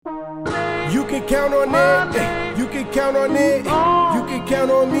You can count on it. You can count on it. You can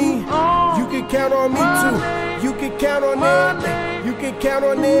count on me. You can count on me too. You can count on it. You can count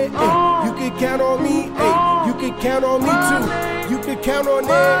on it. You can count on me. You can count on me too. You can count on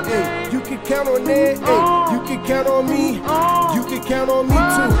it. You can count on it. You can count on me. You can count on me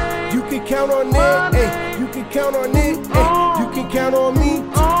too. You can count on it. You can count on it. You can count on me.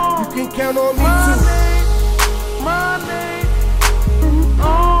 You can count on me too.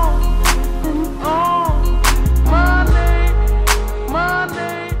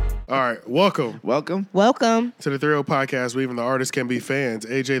 All right, welcome Welcome. to the 3-0 podcast where even the artists can be fans.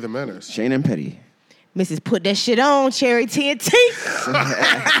 AJ the Menace. Shane and Petty. Mrs. Put that shit on, Cherry TNT.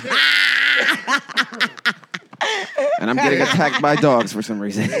 And I'm getting attacked by dogs for some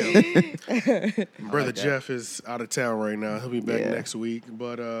reason. Brother Jeff is out of town right now. He'll be back next week.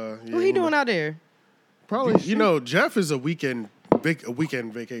 But What he doing out there? Probably, Jeff is a weekend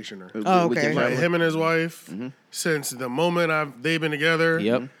vacationer. Oh, okay. Like him and his wife, since the moment they've been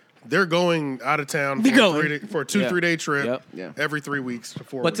together, they're going out of town for a 2-3 day trip every 3 weeks to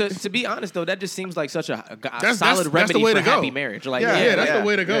 4 But weeks. to be honest, though, that just seems like such a solid remedy the way for to go. happy marriage. Like, that's the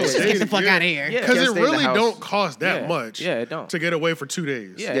way to go. Let's just get the fuck out of here. Because it Can't stay in the really house. don't cost that much it don't. to get away for 2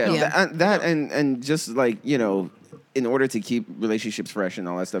 days. That and just like, in order to keep relationships fresh and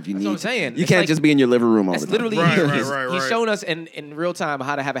all that stuff, what I'm saying. You It's can't like- just be in your living room all the That's time. literally he's shown us in real time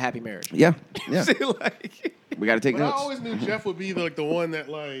how to have a happy marriage. Yeah. Like, We got to take But I notes. always knew Jeff would be the one that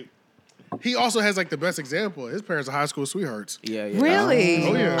he also has the best example. His parents are high school sweethearts. Really?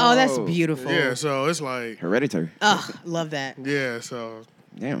 Oh, yeah. Oh, that's beautiful. Yeah, so it's like Hereditary. Oh, love that. yeah, so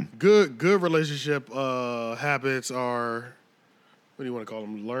Damn. good relationship habits are, what do you want to call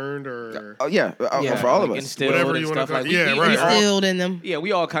them? Learned or Oh, yeah. For all of us. instilled Whatever and you wanna stuff call like it. Yeah, we right. all- Instilled in them. Yeah,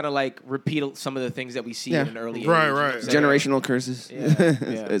 we all kind of repeat some of the things that we see in an early age. Right, you know right. what I'm saying? Generational curses.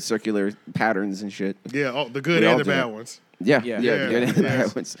 Yeah. Circular patterns and shit. yeah, all the good We all and the do bad that. ones. Yeah. Yeah. Good and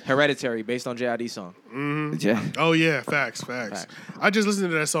bad ones. Hereditary, based on JID's song. Yeah. Oh yeah, facts. I just listened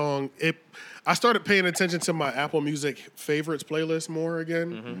to that song. I started paying attention to my Apple Music favorites playlist more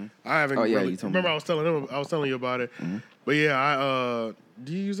again. I haven't Oh, yeah, really. you told me. Remember, I was telling you about it. But yeah,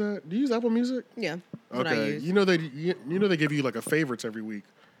 do you use that? Do you use Apple Music? Yeah. That's what I Okay. use. You know they give you a favorites every week.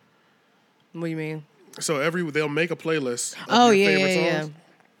 What do you mean? So they'll make a playlist. Of Oh, your yeah, favorite yeah, songs.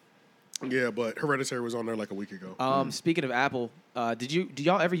 Yeah, but Hereditary was on there a week ago. Speaking of Apple, do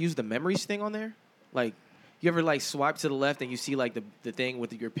y'all ever use the memories thing on there? Like, you ever swipe to the left and you see the thing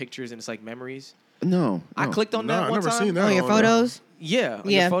with your pictures and it's memories? No. I clicked on that I've one never time. seen that. Oh, your on there. photos? Yeah,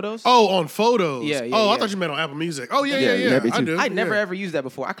 Yeah. your photos. Oh, on photos. Yeah, Oh, I yeah. thought you meant on Apple Music. Oh, yeah. me I too. do. I never yeah. ever used that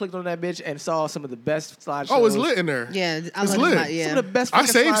before. I clicked on that bitch and saw some of the best slideshows. Oh, it's lit in there. Yeah. I It's love lit. it. Yeah. Some of the best I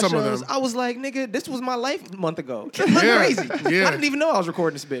fucking saved some of slideshows. them. I was like, nigga, this was my life a month ago. Yeah, Crazy. yeah. I didn't even know I was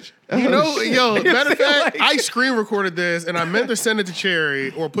recording this bitch. Matter of fact, I screen recorded this and I meant to send it to Cherry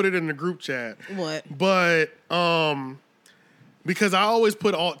or put it in the group chat. What? But because I always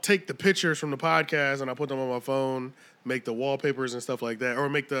take the pictures from the podcast and I put them on my phone, make the wallpapers and stuff like that, or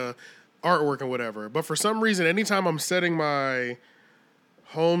make the artwork and whatever. But for some reason, anytime I'm setting my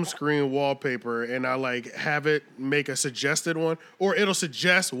home screen wallpaper and I have it make a suggested one, or it'll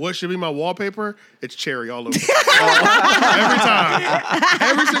suggest what should be my wallpaper, it's Cherry all over. Every time.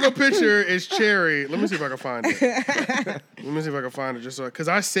 Every single picture is Cherry. Let me see if I can find it. Just because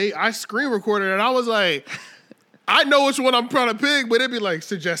I screen recorded it and I was like, I know which one I'm trying to pick, but it'd be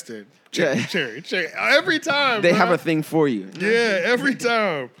suggested. Cherry. Every time. They bro. have a thing for you. Yeah, every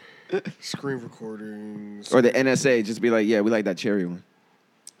time. Screen recordings. Or the NSA, just be like, yeah, we like that cherry one.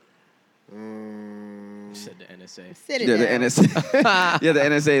 You said the NSA. Sit it Yeah, the down. NSA. Yeah, the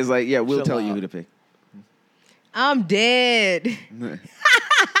NSA is like, yeah, we'll Chill tell you out. who to pick. I'm dead.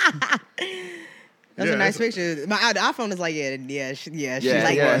 That's Yeah, a nice it's- picture. My iPhone is like, she's Yeah,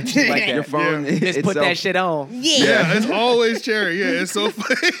 like yeah. one. She like that. Your phone. Just put that shit on. Yeah, it's always Cherry. Yeah, it's so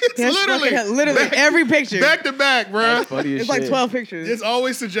funny. It's That's literally every picture. back to back, bro. Funny as It's like shit. 12 pictures. It's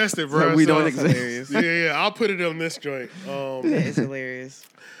always suggested, bro. So we So don't it's exist. hilarious. Yeah. I'll put it on this joint. It's hilarious.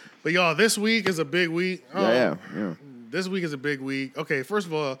 But y'all, this week is a big week. Yeah. This week is a big week. Okay, first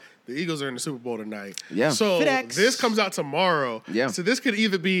of all, the Eagles are in the Super Bowl tonight. Yeah. So FedEx. this comes out tomorrow. Yeah. So this could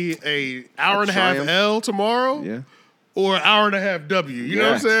either be a hour and a half triumph. L tomorrow. Yeah. Or an hour and a half W. You know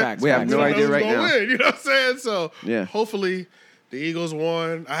what I'm saying? Facts, We have facts. no You don't know idea who's right gonna now. win, you know what I'm saying? So Yeah. hopefully the Eagles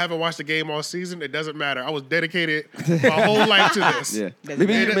won. I haven't watched the game all season. It doesn't matter. I was dedicated my whole life to this. Yeah. Doesn't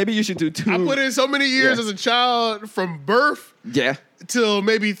matter. Maybe you should do two. I put in so many years Yeah. as a child from birth Yeah. till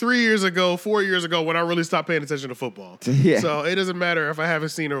maybe 4 years ago when I really stopped paying attention to football. Yeah. So it doesn't matter if I haven't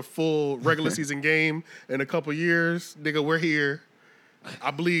seen a full regular season game in a couple years. Nigga, we're here.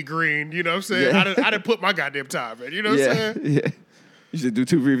 I bleed green. You know what I'm saying? Yeah. I didn't put my goddamn time in. You know what I'm saying? Yeah. You should do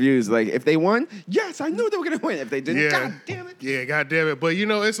 2 reviews. Like, if they won, yes, I knew they were going to win. If they didn't, God damn it. Yeah, God damn it. But,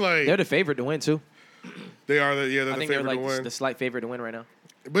 it's like... They're the favorite to win, too. They are they're I the think favorite they're to like win. the slight favorite to win right now.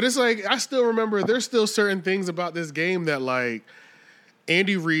 But it's like, I still remember, there's still certain things about this game that, like,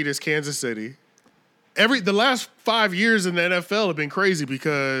 Andy Reid is Kansas City. The last 5 years in the NFL have been crazy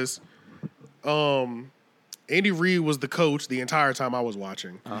because Andy Reid was the coach the entire time I was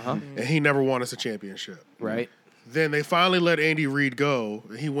watching. And he never won us a championship. Right. Then they finally let Andy Reid go.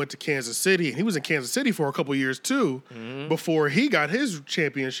 He went to Kansas City, and he was in Kansas City for a couple years too before he got his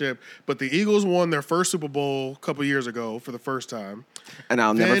championship. But the Eagles won their first Super Bowl a couple years ago for the first time. And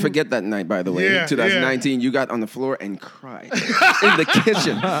I'll never forget that night, by the way. Yeah, 2019, you got on the floor and cried. In the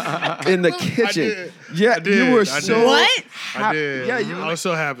kitchen. In the kitchen. did. Yeah, I did. you were I so did. What? I did. Yeah, you I was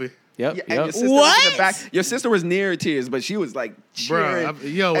so happy. Yep. Yeah, and your sister What? was in the back. Your sister was near tears, but she was like cheering.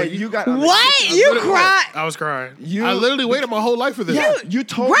 Bruh, you got on the What? kitchen. You cried? I was crying. You- I literally waited my whole life for this. Yeah, you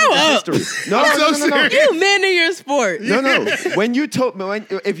told me Grow the up. history. No, I'm so serious. You men in your sport. No. When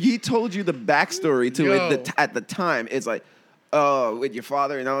if he told you the backstory to Yo. it at the time, it's like, oh, with your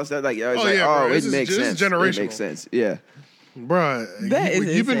father and all that stuff. Like, it's Oh, like, yeah, oh, bro. it This is- makes this is sense. It generational. makes sense. Yeah. Bruh, That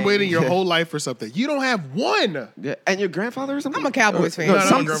is you've been insane. waiting your whole life for something. You don't have one. Yeah. And your grandfather or something? I'm a Cowboys fan. No, No, not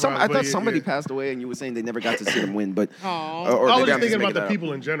some, a some, I grandfather, thought but somebody yeah. passed away and you were saying they never got to see them win, but Aw. or I was maybe just I'm thinking making about the that up.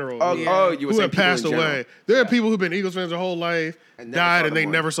 people in general. Oh, Yeah. oh, you were who saying have people passed in general. away. There are people who've been Eagles fans their whole life, And never died, saw and they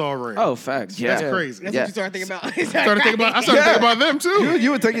them never win. saw a ring. Oh, facts. Yeah. That's crazy. That's Yeah. what you started thinking about. I started thinking about them too.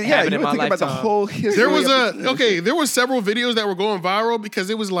 You were thinking, yeah, Happened you in were my thinking about the lifetime. whole history. There was of the- there was several videos that were going viral because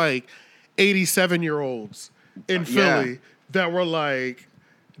it was like 87-year-olds in Yeah. Philly that were like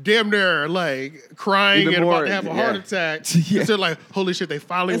damn near like crying Even and more, about to have a heart yeah. attack. Yeah. They're like, holy shit, they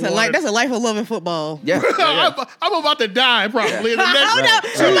finally That's won. a life of loving football. Yeah. I'm about to die probably in the next Oh no,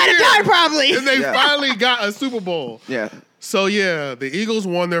 2 you better years. die probably. And they Yeah. finally got a Super Bowl. Yeah. So yeah, the Eagles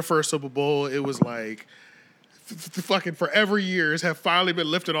won their first Super Bowl. It was like fucking forever years have finally been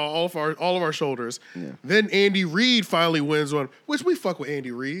lifted on all of our shoulders. Yeah. Then Andy Reid finally wins one, which we fuck with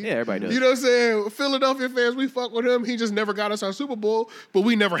Andy Reid. Yeah, everybody does. You know what I'm saying? Philadelphia fans, we fuck with him. He just never got us our Super Bowl, but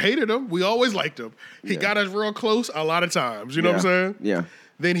we never hated him. We always liked him. He got us real close a lot of times. You know what I'm saying? Yeah.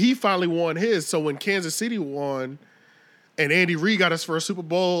 Then he finally won his. So when Kansas City won and Andy Reid got us for a Super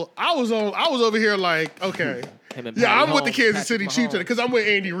Bowl, I was over here like, okay. Him and Yeah, Patty I'm with the Mahomes, Kansas Patrick City Chiefs Mahomes. because I'm with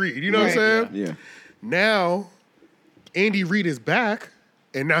Andy Reid. You know what I'm Right. saying? Yeah. Now, Andy Reid is back,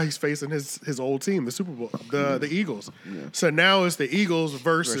 and now he's facing his old team, the Super Bowl, the Eagles. So now it's the Eagles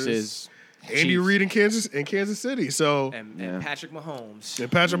versus Andy Chiefs. Reid in Kansas City. So And Patrick Mahomes.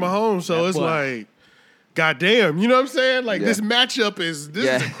 and Patrick Mahomes. So That it's boy. like, goddamn, you know what I'm saying? Like Yeah. this matchup is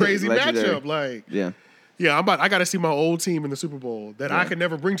Yeah. a crazy Legendary. matchup. Like, Yeah. yeah, I got to see my old team in the Super Bowl that I could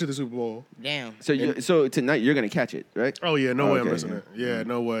never bring to the Super Bowl. Damn. So tonight you're gonna catch it, right? Oh yeah, no way I'm Okay, missing it. Yeah,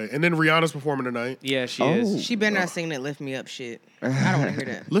 no way. And then Rihanna's performing tonight. Yeah, she Oh. is. She better not sing that "Lift Me Up" shit. I don't want to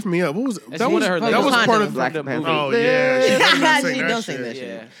hear that. Lift me up. What was it? That's That one was of her that lyrics. was part Wakanda. of Black the Panther. movie. Oh yeah, she better not sing She that don't sing shit. that Yeah.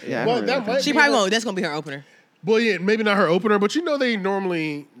 shit. Yeah. I Well, remember that might She be probably like- won't. That's gonna be her opener. Well, yeah, maybe not her opener, but you know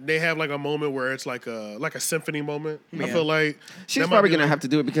they have like a moment where it's like a symphony moment. I Yeah. feel like She's that might probably be gonna like- have to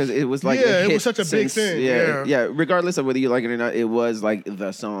do it because it was like Yeah, a it was hit such a big since- thing, Yeah, yeah. Regardless of whether you like it or not, it was like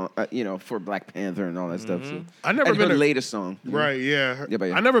the song, for Black Panther and all that stuff. So. I've never and been her a- latest song, Right, yeah. Yeah, but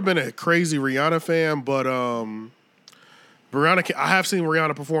yeah. I've never been a crazy Rihanna fan, but Rihanna. I have seen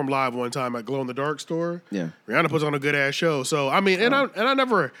Rihanna perform live one time at Glow in the Dark store. Yeah. Rihanna puts on a good ass show. So I mean, and I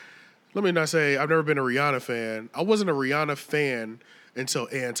never. Let me not say I've never been a Rihanna fan. I wasn't a Rihanna fan until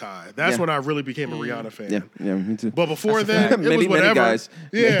Anti. That's Yeah. when I really became a Rihanna fan. Yeah, me too. But before then, it Many, was many whatever. guys.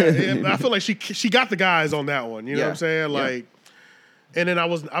 Yeah, I feel like she got the guys on that one. You know Yeah. what I'm saying? Yeah. Like, and then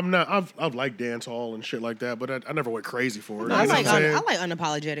I've liked dance hall and shit like that, but I never went crazy for it. I you know like what I'm saying? I like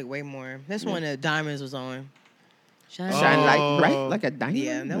Unapologetic way more. That's when the Diamonds was on. Shine, Shine Oh. like bright like a diamond.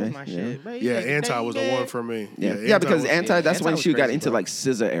 Yeah, that was my Yeah. shit. Yeah, Anti was the one for me. Yeah, because Anti, that's Anti when was she got crazy, into bro. like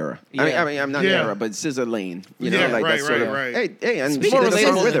scissor era. Yeah. I mean, I'm not Yeah. era, but scissor lane. You know, Yeah, like right, that sort right, of. right. Hey, and she Speaking did of a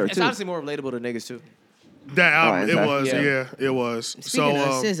song SZA, with her It's too. honestly more relatable to niggas too. that album, it Anti. was. Yeah. Yeah, it was. Speaking So,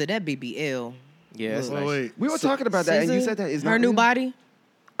 of SZA, that BBL. Yeah, it's Look. oh, nice. wait. We were talking about that, and you SZA, said that is her not new real? body.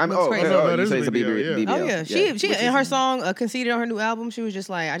 Oh, looks crazy. that you is say a it's a BBL, BBL. yeah. Oh yeah, she Which in is- her song Conceited on her new album. She was just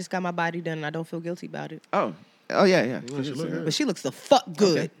like, I just got my body done and I don't feel guilty about it. Oh, yeah. she look good. But she looks the fuck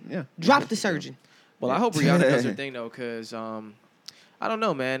good. Yeah. Drop the surgeon. Well, I hope Rihanna does her thing though, because I don't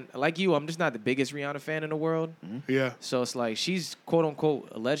know, man. Like you, I'm just not the biggest Rihanna fan in the world. Yeah. So it's like she's quote unquote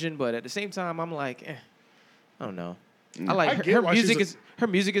a legend, but at the same time, I'm like, I don't know. I I like get her why she's music a- is her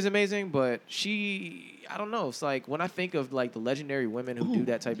music is amazing, but I don't know. It's like when I think of like the legendary women who do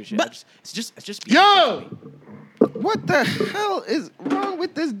that type of shit, it's just Yo! What the hell is wrong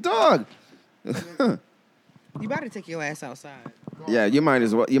with this dog? You better take your ass outside. Yeah, you might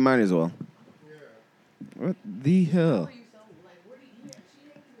as well. You might as well. What the hell?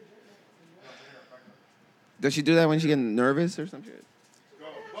 Does she do that when she gets nervous or some shit?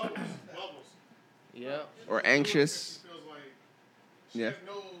 Bubbles. Yeah. Or anxious? Feels like Yeah.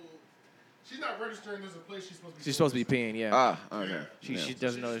 she's not registering there's a place She's supposed to be peeing. Yeah. Ah, okay. She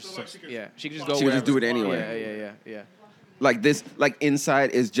doesn't know. There's feel like some, she could- yeah. She can just go. She could just do it wherever. anyway. Yeah. Like this, like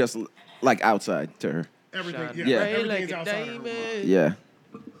inside is just like outside to her. Everything, Shine Yeah. bright everything's like a outside of her. diamond. Yeah.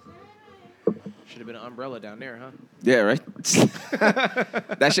 Should have been an umbrella down there, huh? Yeah, right?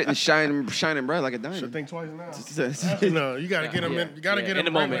 That shit is shining bright like a Should diamond. think twice now. No, you gotta get them in. You gotta get in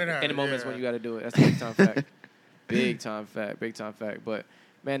them the right moment. when it happens. In the moments Yeah. when you got to do it. That's a big time fact. Big time fact. But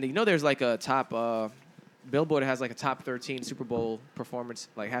man, you know, there's like a top. Billboard has like a top 13 Super Bowl performance,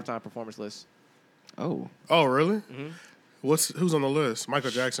 like halftime performance list. Oh. Oh, really? Mm-hmm. Who's on the list? Michael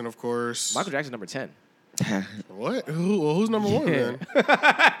Jackson, of course. Michael Jackson number 10. What? Who's number one then?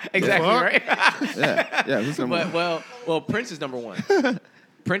 Exactly Fuck. right. Yeah. Who's number But one? well, Prince is number one.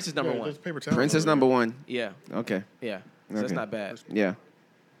 Prince is number Yeah, one. those paper towels Prince over is there. number one. Yeah, Okay. yeah. So that's Okay. not bad. Yeah.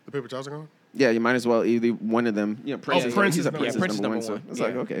 The paper towels are gone? Yeah, you might as well either one of them. You know, Prince, Oh, is, Prince he's is a number Prince, one. is number one. Prince is So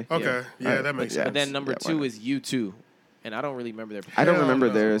number it's one. like, okay. Okay. Yeah, Alright, that makes yeah. sense. But then number Yeah, why 2 not? is U2, and I don't really remember their. I don't Hell remember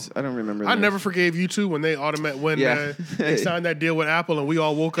no. theirs. I don't remember I theirs. never forgave U2 when they Yeah. they signed that deal with Apple and we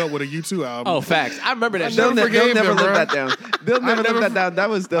all woke up with a U2 album. Oh, facts. I rember that. never shit. They'll forgave never them, live bro. that down. They'll never never live that down. That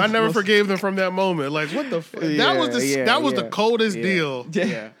was the I never most- forgave them from that moment. Like, what the fuck? Yeah, that was the coldest Yeah. deal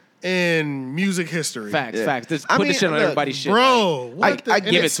Yeah. in music history. Facts. Yeah. Facts. Just I put mean, the shit on look, everybody's shit. Bro, what I the, and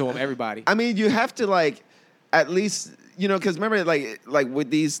Give it it's- to them, everybody. I mean, you have to like at least because remember like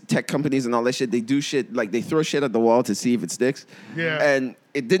with these tech companies and all that shit, they do shit like they throw shit at the wall to see if it sticks. Yeah. And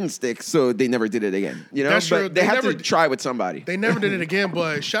it didn't stick, so they never did it again. You know, That's but true. they They have never to try with somebody. They never did it again,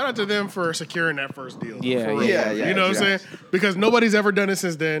 but shout out to them for securing that first deal. Yeah, For real. yeah, yeah, You know what I'm yeah. saying? Because nobody's ever done it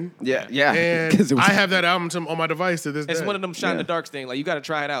since then. Yeah. And 'Cause it was- I have that album on my device to this day. It's one of them shine in the Yeah. darks thing. Like you got to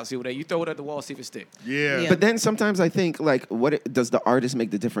try it out. See what you throw it at the wall, see if it stick. Yeah. Yeah. But then sometimes I think like, does the artist make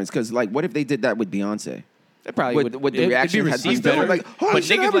the difference? Because like, what if they did that with Beyonce? It probably With would. the reaction it'd be had been received different. better. Like, holy But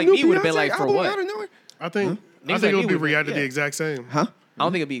shit, I niggas have a like new me would have been Beyonce like, for album what? out of nowhere. I think Niggas it like would me be would've- reacted the yeah. exact same. Huh? I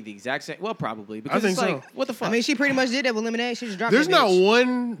don't think it'd be the exact same. Well, probably because think it's like, so. what the fuck? I mean, she pretty much did that with Lemonade. She just dropped There's that not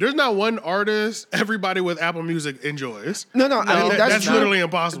bitch. one artist everybody with Apple Music enjoys. No, I mean that's true. literally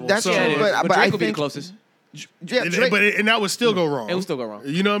impossible. That's so, yeah, true, it is. but Drake I would be the think- closest. Yeah, Drake, and that would still go wrong. It would still go wrong.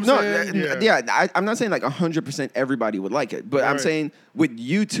 You know what I'm no, saying? I'm not saying like 100% everybody would like it, but I'm Right. saying with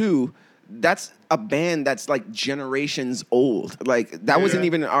U2, that's a band that's like generations old. Like that wasn't Yeah.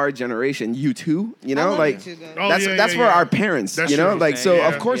 even our generation. U2, you I know, love like U2 though. Oh, that's yeah, that's yeah, for yeah. our parents, That's you know, true. like so. Yeah,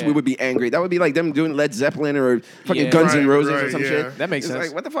 of course yeah. we would be angry. That would be like them doing Led Zeppelin or fucking Yeah. Guns N' Right, Roses or right, some yeah. shit. That makes It's sense.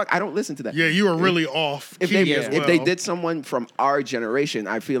 like what the fuck? I don't listen to that. Yeah, you were really off. If key they as if they well. did someone from our generation,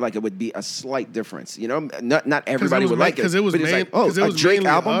 I feel like it would be a slight difference. You know, not everybody would like it because it was but it's main, like, oh, cause it a was Drake mainly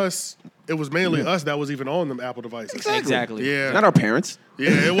album. us. It was mainly us that was even on them Apple devices. Exactly. Yeah, Not our parents. yeah.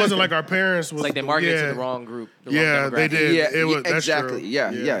 It wasn't like our parents was It's like they marketed yeah. to the wrong group. The Yeah, wrong they demographic. did. Yeah, It was- that's exactly. true.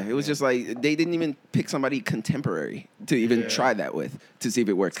 Yeah, Yeah. yeah. It was just like they didn't even pick somebody contemporary to even try that with to see if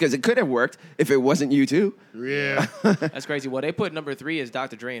it works. Because it could have worked if it wasn't you too. Yeah, That's crazy. Well, they put number 3 as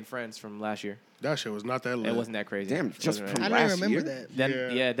Dr. Dre and Friends from last year. that shit was not that lit. It wasn't that crazy. Damn, It just wasn't from right. I don't last even remember year? that. Then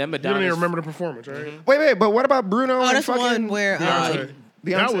You then don't Madonna's. even remember the performance, right? Wait, but what about Bruno Oh, and that's the fucking one where Beyonce.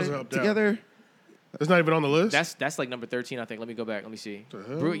 Beyonce That was up there. together? It's not even on the list. That's like number 13, I think. Let me go back. Let me see. The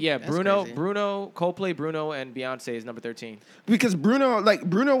hell? That's Bruno, crazy. Coldplay, Bruno, and Beyonce is number 13. Because Bruno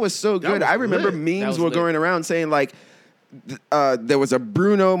was so That good. was I remember lit. That memes was were lit. going around saying like there was a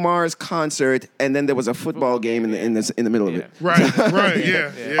Bruno Mars concert and then there was a football game in the middle of Yeah. it. right,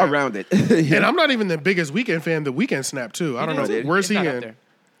 yeah, yeah. Around it. And I'm not even the biggest Weekend fan. The Weekend snap too. I don't know. He's Where's he not up in? there.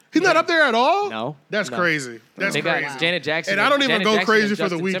 He's not up there at all. No. That's No. crazy. That's They crazy. got Janet Jackson. And I don't even Janet go Jackson crazy and for the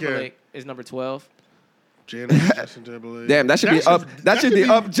Justin Weeknd. Timberlake is number 12. Janet Jackson Timberlake. Damn, that should be up. That should be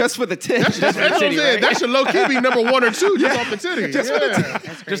up just for the tip. That's what I'm titty, saying. right? That should low key be number 1 or 2 just off the titty.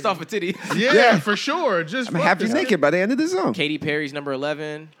 Just off a titty. Yeah, for sure. Just I'm fuck half this. naked by the end of the song. Katy Perry's number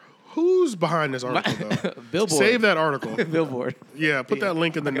 11. Who's behind this article though? Billboard. Save that article. Billboard. Yeah, put that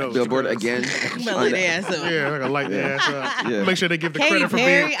link in the notes. Billboard Chris. again. You better lay their ass up. Yeah, I gotta light the ass up. Yeah. Make sure they give the Katy credit for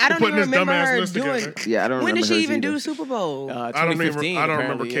Perry, being I don't for putting even this remember dumbass her list doing. together. Yeah, I don't When remember did she hers even either. do Super Bowl? I don't 2015. even. I don't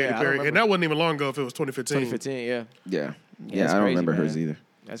remember apparently. Katy Yeah, I don't Perry, remember. and that wasn't even long ago. If it was 2015. 2015. Yeah. Yeah. that's Yeah, I don't crazy, remember hers man. either.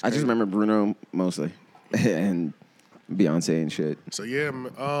 That's I just crazy. remember Bruno mostly. And Beyonce and shit. So yeah,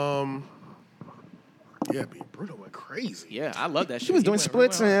 Yeah, Bruno went crazy. Yeah, I love that shit. She was doing went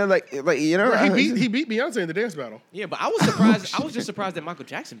splits real hard. and like you know. Bro, he beat Beyonce in the dance battle. Yeah, but I was surprised. I was just surprised that Michael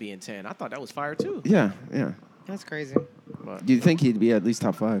Jackson being 10. I thought that was fire too. Yeah. That's crazy. But, You'd think he'd be at least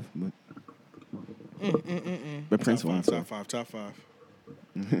top 5, but but Prince won. So. Top five.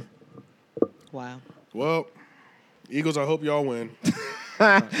 Wow. Well, Eagles, I hope y'all win.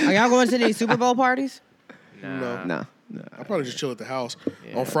 Are y'all going to these Super Bowl parties? No. Nah. I'll probably just chill at the house.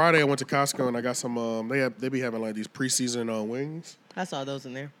 Yeah. On Friday, I went to Costco and I got some. They be having like these preseason wings. I saw those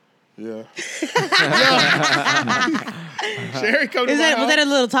in there. Yeah. Sherry, come to Was my that a house.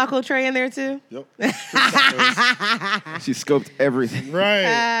 little taco tray in there too? Yep. She scoped everything.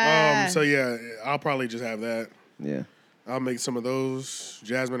 Right. So yeah, I'll probably just have that. Yeah. I'll make some of those.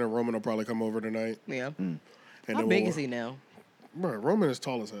 Jasmine and Roman will probably come over tonight. Yeah. And How then big is he now? Bro, Roman is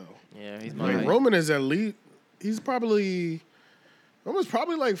tall as hell. yeah, he's Like, my height. Roman is at least. Roman's probably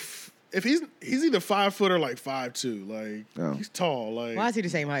like. If he's either 5 foot or like 5'2". Like Oh. he's tall. Like Why is he the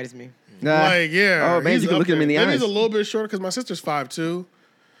same height as me? Nah. Like, yeah. Oh, man, he's you can up look him there. in the Maybe eyes. he's a little bit shorter because my sister's 5'2".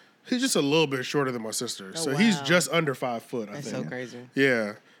 He's just a little bit shorter than my sister. Oh, So he's wow. just under 5 foot, I That's think. so crazy.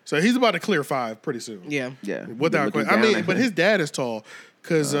 Yeah. So he's about to clear 5 pretty soon. Yeah. Yeah. Without Looking question. I down mean, at but her. his dad is tall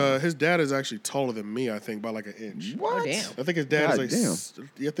because his dad is actually taller than me, I think, by like an inch. What? Oh, damn. I think his dad God is like,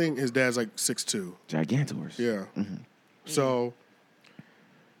 I think his dad's like 6'2". Gigantor's. Yeah. So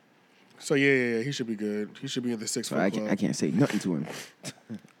yeah, he should be good. He should be in the 6 So foot I club. can't say nothing to him.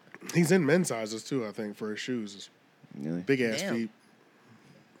 He's in men's sizes too, I think, for his shoes. Really? Big ass Damn. feet.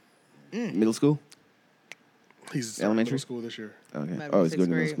 Middle school? He's Elementary? middle school this year. Okay. About to Oh, be he's going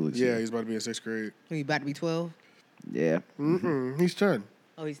to middle sixth school. this Yeah, year. he's about to be in 6th grade. He about to be 12? Yeah. He's 10.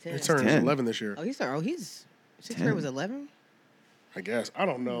 Oh, he's 10. He turns 10. 11 this year. Oh, he's 6th 10. grade was 11? I guess. I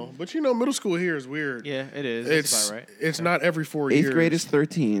don't know. But you know, middle school here is weird. Yeah, it is. That's It's about right. it's not every 4 years. 8th grade is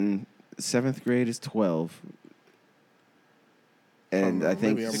 13. 7th grade is 12. And I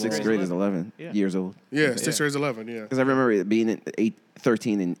think maybe I'm 6th wrong. grade is 11 Yeah. years old. Yeah, Yeah. 6th grade is 11, yeah. Because I remember it being in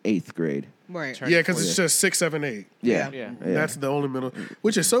 13 in 8th grade. Right. Turn- Yeah, because it's Yeah. just 6, 7, 8. Yeah. Yeah. That's the only middle.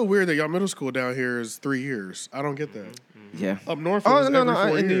 Which is so weird that y'all middle school down here is 3 years. I don't get that. Yeah. Up north, it Oh, was no, every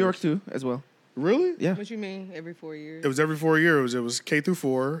 4 in New years. York too, as well. Really? Yeah. What you mean? Every 4 years? It was every 4 years. It was K through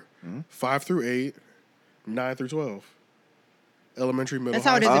 4, 5 through 8, 9 through 12. Elementary, middle, That's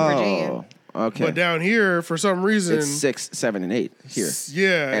how it high is in school. Virginia. Oh, okay. But down here, for some reason, it's 6, 7, and 8 here.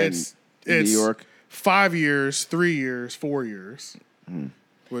 Yeah, And it's in New York. 5 years, 3 years, 4 years.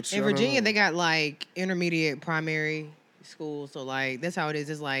 Which In I don't Virginia, know. they got like intermediate primary school. So like that's how it is.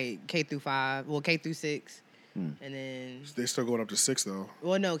 It's like K through 5, well K through 6, and then They still going up to 6 though.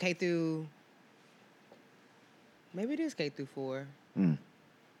 well no K through maybe it is K through 4.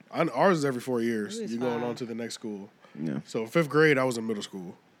 Ours is every 4 years. Maybe it's You're going 5. on to the next school. Yeah. So 5th grade, I was in middle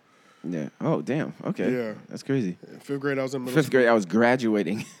school. Yeah. Oh, damn. Okay. Yeah. That's crazy. In 5th grade, I was in middle 5th grade, I was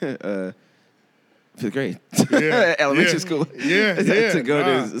graduating. 5th grade. Yeah, Elementary yeah, school. yeah, yeah, to go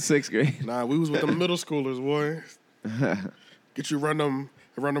nah. to 6th grade. Nah, we was with the middle schoolers, boy. Get you run them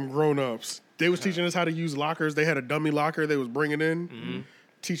grown ups. They was teaching us how to use lockers. They had a dummy locker they was bringing in,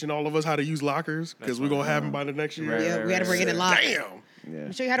 teaching all of us how to use lockers because we're gonna have them by the next year. Right, Yeah, we had to bring it in lock. Damn.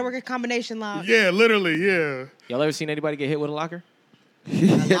 Yeah. Show you how to work a combination lock. Yeah, literally, yeah. Y'all ever seen anybody get hit with a locker? Hit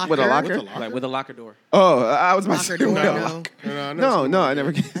with a locker? locker? Like with a locker door? Oh, I was about Locker to say door. no. No. I never.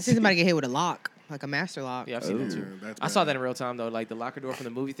 I seen somebody get hit with a lock, like a master lock. Yeah, I've seen that Yeah, too. that's I saw bad. that in real time though, like the locker door from the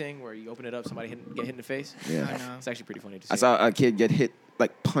movie thing where you open it up, somebody get hit in the face. I Yeah. know. It's actually pretty funny to see. I saw a kid get hit,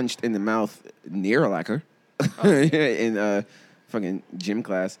 like punched in the mouth near a locker in fucking gym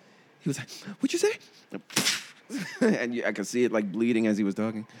class. He was like, "What'd you say?" And I could see it like bleeding as he was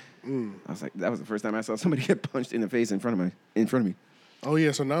talking. I was like, that was the first time I saw somebody get punched in the face in front of me. Oh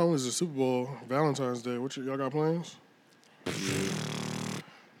yeah, so now is the Super Bowl, Valentine's Day. Y'all got plans?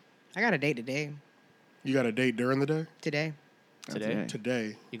 I got a date today. You got a date during the day? Today. Today?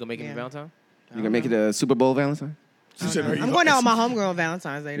 Today. You gonna make it Yeah. in Valentine? You gonna make it a Super Bowl Valentine? She said, are you I'm going out with my homegirl on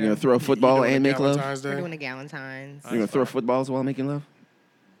Valentine's Day. You gonna though. throw football doing and a make love? Valentine's We're Day? doing a Galentine's. You gonna throw footballs while making love?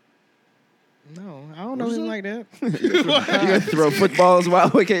 No, I don't know him like that. You gonna throw footballs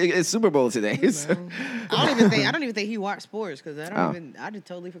while it's Super Bowl today? So- I don't even think he watched sports because I just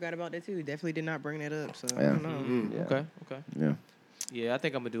totally forgot about that too. He definitely did not bring that up. So I Yeah. don't know. Yeah. Okay. Yeah. Yeah, I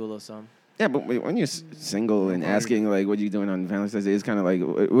think I'm gonna do a little something. Yeah, but when you're single and asking like, "What are you doing on Valentine's Day?" It's kind of like,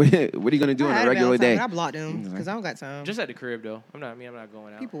 "What are you gonna do I on had a regular Valentine's, day?" but I blocked him because I don't got time. Just at the crib though. I'm not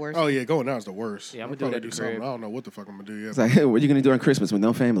going out. People worse. Oh yeah, going out is the worst. Yeah, I'm I'll gonna do it probably at the do something. crib. I don't know what the fuck I'm gonna do yet. It's like, "Hey, what are you gonna do on Christmas with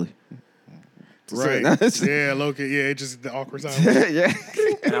no family?" Right. So- Yeah, Loki. Yeah, it's just the awkward time. yeah.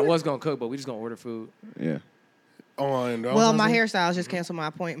 And I was gonna cook, but we just gonna order food. Yeah. On Well, my hairstylist just canceled my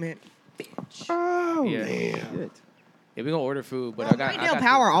appointment. bitch. Oh, Yeah. shit. Yeah, we gonna order food, but Bro, I got. right now,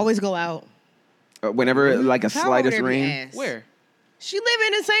 power always go out. Whenever like a Power slightest over there be rain. ass. Where? She live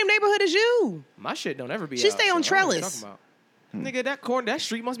in the same neighborhood as you. My shit don't ever be. She out, stay on so I don't know what you're Trellis. talking about. Nigga, that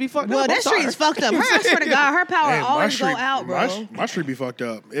street must be fucked Well, up. that I'm street sorry. is fucked up. I swear to God, her power Hey, always go out, bro. My street be fucked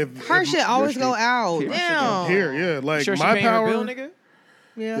up. Her shit always go street- out. Here, Damn. Here, yeah, like Sure, she my paying her power. bill, nigga.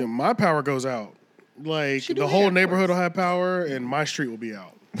 Yeah. Yeah, my power goes out. Like She do the that, whole of neighborhood course. will have power, and my street will be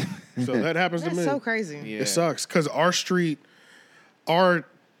out. So that happens to That's me. so crazy. Yeah. It sucks because our street, our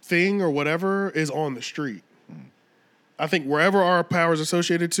thing or whatever is on the street. I think wherever our power is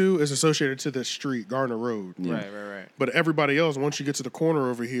associated to is associated to this street, Garner Road. Yeah. Right. But everybody else, once you get to the corner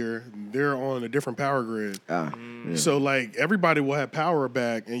over here, they're on a different power grid. Yeah. So like everybody will have power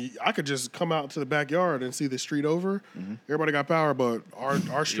back, and I could just come out to the backyard and see the street over. Everybody got power, but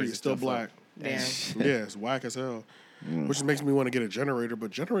our street is still black. Damn. Yeah, it's whack as hell. Which makes me want to get a generator, but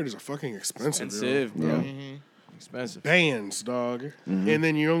generators are fucking expensive. Expensive, yo. bro. Yeah. Expensive. Bands, dog. And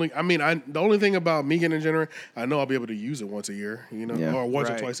then you only, the only thing about me getting a generator, I know I'll be able to use it once a year, Yeah. or once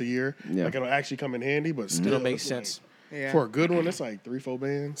Right. or twice a year. Yeah. Like it'll actually come in handy, but still. It'll make it's sense. Yeah. For a good one, it's like 3-4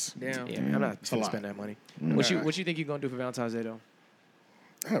 bands. Damn. Yeah, I'm not a gonna lot. spend that money. Nah. What you think you gonna do for Valentine's Day though?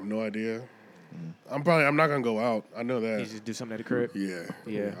 I have no idea. I'm not gonna go out. I know You that. just do something at the crib? Yeah.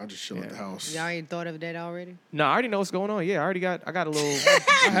 Yeah. I'll just chill at the house. Y'all ain't thought of that already? No, I already know what's going on. Yeah, I got a little.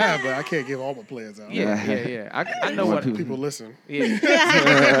 I have, but I can't give all my plans out. yeah. I know what. People listen. Yeah.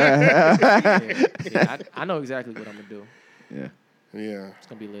 Yeah. I know exactly what I'm gonna do. Yeah. Yeah. It's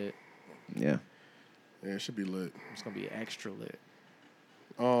gonna be lit. Yeah. Yeah, it should be lit. It's gonna be extra lit.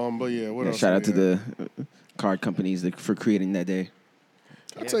 But yeah, what Yeah, else? shout we out to got? the card companies for creating that day.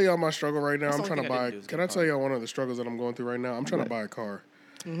 I'll tell y'all my struggle right now. That's I'm the trying only to thing I buy. didn't do is Can get I a tell car. y'all one of the struggles that I'm going through right now? I'm trying to buy a car.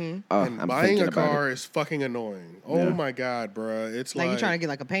 Oh, And I'm buying thinking a about car it. is fucking annoying. Oh Yeah. my god, bruh. It's Like like you trying to get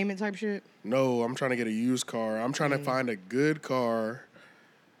like a payment type shit? no. I'm trying to get a used car. I'm trying to find a good car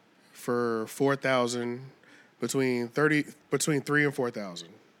for $4,000 between 3 and 4,000.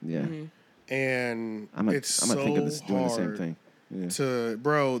 Yeah. And I'm gonna it's think of so this doing the same hard thing. Yeah. to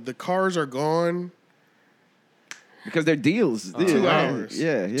bro. The cars are gone. Because they're deals. 2 hours.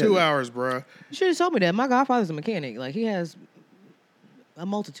 Yeah, yeah. 2 hours, bruh. You should have told me that. My godfather's a mechanic. Like he has a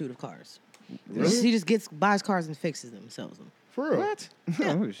multitude of cars. He just buys cars and fixes them, sells them. For real. What?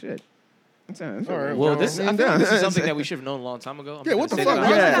 Oh, shit. That's All right, Well, well, this I feel like this is something that we should have known a long time ago. I'm Yeah, just what the gonna fuck?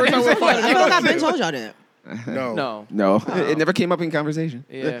 say Why that. is the first time we I feel like I've been told y'all that. No. No. No, it never came up in conversation.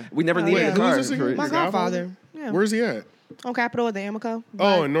 Yeah. We never Oh, needed yeah. a Who's car. this again? for- My Your godfather. Yeah. Where's he at? On Capitol at the Amico.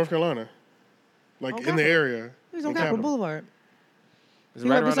 Oh, in North Carolina. Like On in the Capitol. area. He's on Capitol Boulevard. It's He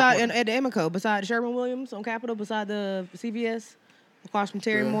right worked around the beside corner. at the Amico, beside Sherwin Williams on Capitol, beside the CVS, across from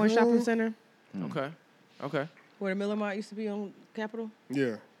Terry Moore hell? Shopping Center, Okay. where the Miller Mart used to be on Capitol,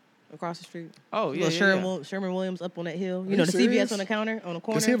 Yeah. across the street. Oh yeah. Little Yeah. Sherman Williams up on that hill. You you know the serious? CVS on the counter on the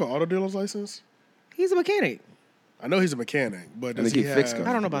corner. Does he have an auto dealer's license? He's a mechanic. I know he's a mechanic, but does think he he fixed have?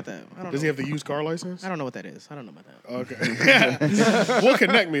 I don't know about that. Does he have the used car license? I don't know what that is. I don't know about that. Okay. Well,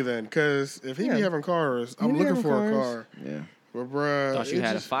 connect me then, because if he be Yeah. having cars, I'm He be looking having for a cars. car. Yeah. But bruh, Thought you it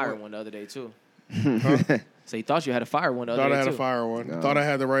had a just- fire one the other day too. Huh? So he thought you had a fire one the other Thought day I had too. a fire one. No. Thought I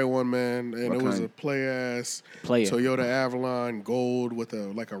had the right one, man, and What it was kind? a play ass Play it. Toyota Avalon Gold with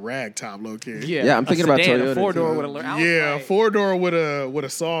a rag top, low kid. Yeah, I'm thinking about a Toyota, 4-door too. with a I was Yeah, like- 4-door with a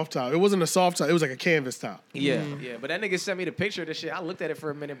soft top. It wasn't a soft top. It was like a canvas top. Yeah, yeah. But that nigga sent me the picture of this shit. I looked at it for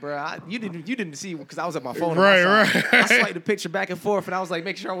a minute, bro. You didn't see because I was at my phone. on my Right, side. right. I swiped the picture back and forth, and I was like,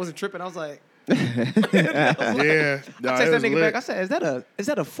 make sure I wasn't tripping. I was like, Yeah, I texted that nigga back. I said, is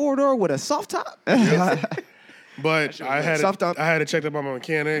that a 4-door with a soft top? But shit I was had soft top. I had it checked up by my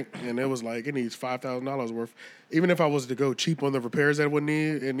mechanic, and it was like it needs $5,000 worth. Even if I was to go cheap on the repairs that it would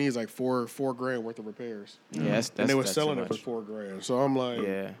need, it needs like four grand worth of repairs. Yeah, that's And they were that's selling too it for much. $4,000. So I'm like,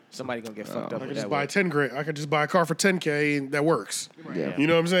 Yeah, somebody gonna get fucked up. I with could just that buy work. 10 grand. I could just buy a car for $10K that works. Yeah. You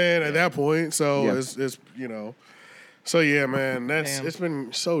know what I'm saying? At that point, so Yeah. it's you know, so yeah, man, Damn. it's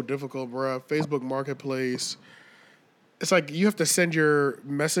been so difficult, bro. Facebook Marketplace, it's like you have to send your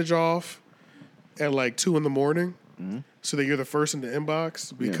message off at like 2 a.m. So that you're the first in the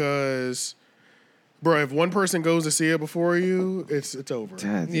inbox because, bro, if one person goes to see it before you, it's over.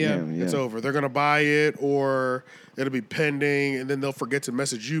 Yeah. It's over. They're gonna buy it, or it'll be pending, and then they'll forget to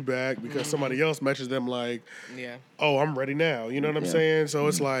message you back because somebody else messaged them like, Yeah. "Oh, I'm ready now." You know what I'm Yeah. saying? So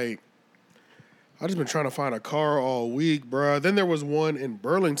it's like, I just been trying to find a car all week, bro. Then there was one in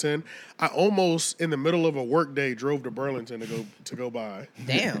Burlington. I almost, in the middle of a work day, drove to Burlington to go buy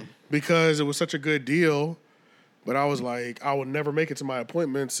Damn. because it was such a good deal. But I was like, I would never make it to my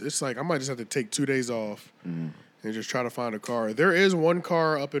appointments. It's like I might just have to take 2 days off and just try to find a car. There is one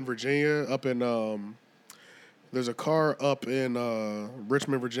car up in Virginia, there's a car up in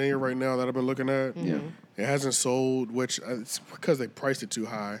Richmond, Virginia right now that I've been looking at. Yeah. It hasn't sold, which it's because they priced it too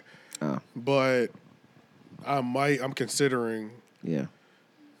high. Oh. But I'm considering Yeah.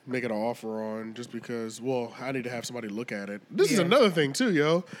 making an offer on just because, well, I need to have somebody look at it. This is another thing too,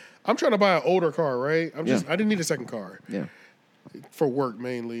 yo. I'm trying to buy an older car, right? I didn't need a second car. Yeah. For work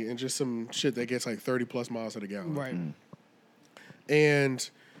mainly, and just some shit that gets like 30 plus miles to the gallon. Right. And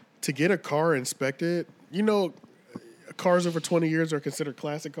to get a car inspected, you know, cars over 20 years are considered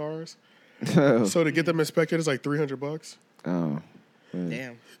classic cars. So to get them inspected is like $300. Oh.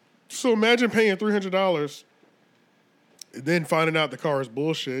 Damn. So imagine paying $300, and then finding out the car is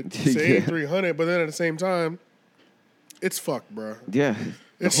bullshit, saying $300, but then at the same time, it's fucked, bro. Yeah.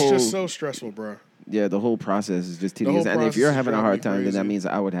 It's just so stressful, bro. Yeah, the whole process is just tedious. And if you're having a hard time, then that means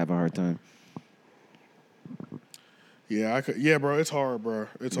I would have a hard time. Yeah, I could. Yeah, bro, it's hard, bro.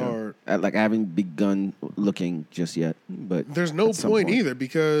 It's hard. I haven't begun looking just yet, but there's no point either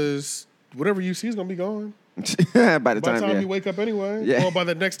because whatever you see is gonna be gone by the time you wake up anyway. Yeah. Or by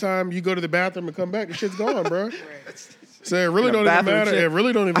the next time you go to the bathroom and come back, the shit's gone, bro. So it really don't even matter. It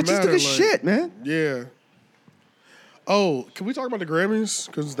really don't even matter. I just took a shit, man. Yeah. Oh, can we talk about the Grammys?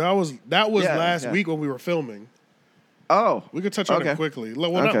 Because that was last week when we were filming. Oh, we could touch on it quickly.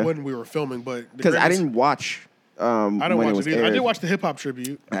 Well, not when we were filming, but because I didn't watch. I didn't watch it either. Aired. I did watch the hip hop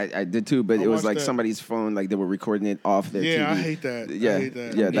tribute. I did too, but it was like somebody's phone, like they were recording it off their TV. Yeah, I hate that. Yeah, I hate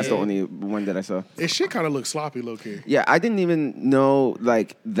that. Yeah, that's the only one that I saw. It shit kind of looks sloppy, low key. Yeah, I didn't even know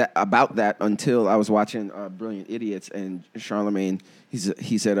like that about that until I was watching Brilliant Idiots, and Charlemagne. He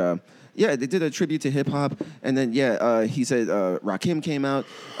said, yeah, they did a tribute to hip hop, and then he said Rakim came out,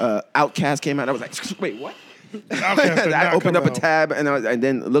 Outkast came out. I was like, wait, what? I opened up a tab and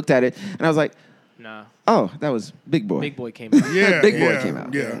then looked at it, and I was like, nah. Oh, that was Big Boy. Big Boy came out. Yeah, Big Boy came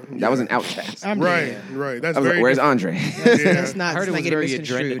out. Yeah, that was an Outkast. Right. That's I was very like, where's Andre? That's not. I heard it was get very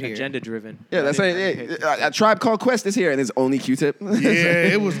misconstrued here. agenda driven. Yeah, that's like a Tribe Called Quest is here, and it's only Q-Tip. Yeah,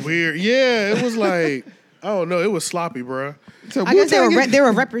 it was weird. Yeah, it was like, I don't know, it was sloppy, bro. So I guess they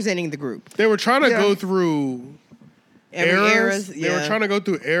were representing the group. They were trying to go through eras. They were trying to go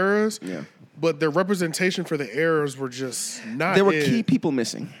through eras. Yeah. But the representation for the eras were just not. There were key people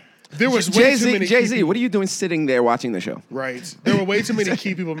missing. There was way too many. Jay-Z, what are you doing sitting there watching the show? Right. There were way too many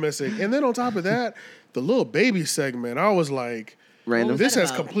key people missing. And then on top of that, the little baby segment, I was like, Random. This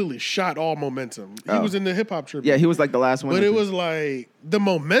has completely shot all momentum. He was in the hip hop tribute. Yeah, he was like the last one. But it was like the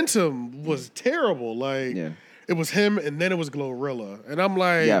momentum was terrible. Like it was him and then it was Glorilla. And I'm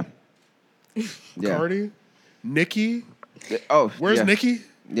like, Cardi, Nicki. Oh, where's Nicki?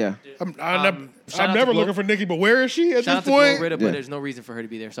 Yeah. I'm never looking for Nicki, but where is she at this point? Glorilla, but there's no reason for her to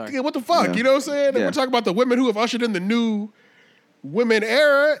be there. Sorry. Yeah, what the fuck? Yeah. You know what I'm saying? If we're talking about the women who have ushered in the new women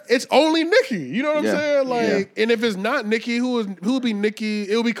era, it's only Nicki. You know what I'm saying? Like, and if it's not Nicki, who would be Nicki?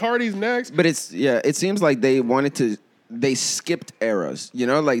 It'll be Cardi's next. But it seems like they skipped eras. You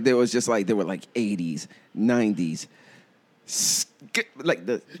know, like there was just like they were like 80s, 90s. Like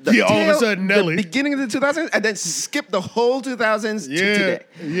the all of a sudden Nelly. The beginning of the 2000s, and then skip the whole 2000s to today.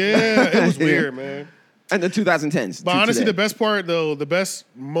 Yeah, it was weird, man. And the 2010s. But honestly, today. the best part though, the best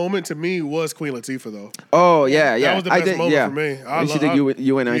moment to me was Queen Latifah though. Oh yeah. That was the best moment for me. I she did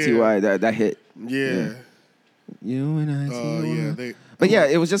UNITY. That hit. Yeah. UNITY. But yeah,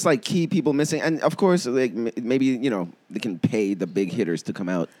 it was just like key people missing, and of course, like maybe they can pay the big hitters to come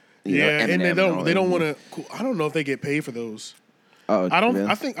out. And they don't want to. I don't know if they get paid for those. Oh, I don't.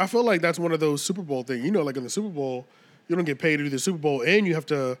 Really? I feel like that's one of those Super Bowl things. You know, like in the Super Bowl, you don't get paid to do the Super Bowl, and you have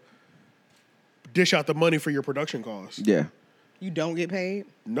to dish out the money for your production costs. Yeah. You don't get paid?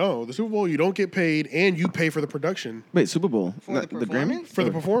 No, the Super Bowl you don't get paid, and you pay for the production. Wait, Super Bowl for the Grammy? For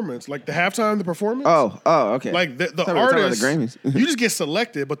the performance, like the halftime, the performance. Oh, okay. Like the artist, the Grammys. You just get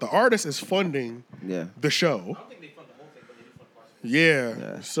selected, but the artist is funding the show. I don't think they fund the whole thing, but they do fund parts of it.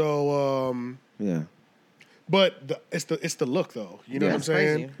 Yeah. So but it's the look though. You know what I'm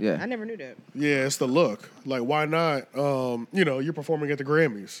saying? Crazy. Yeah. I never knew that. Yeah, it's the look. Like why not? You're performing at the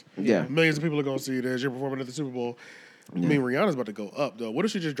Grammys. Yeah. Millions of people are gonna see it as you're performing at the Super Bowl. I mean, Rihanna's about to go up though. What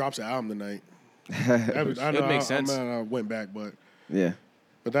if she just drops an album tonight? I know makes sense. I went back, but yeah.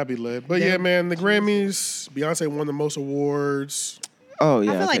 But that'd be lit. But yeah, man, the Grammys, Beyonce won the most awards. Oh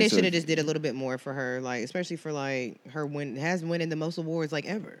yeah. I feel like they should have just did a little bit more for her, like especially for like her winning the most awards like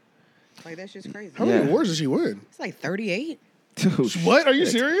ever. Like that's just crazy. How many awards did she win? It's like 38. Dude, what? Are you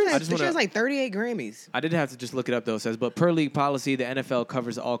serious? She has like 38 Grammys. I did have to just look it up though. It says, but per league policy, the NFL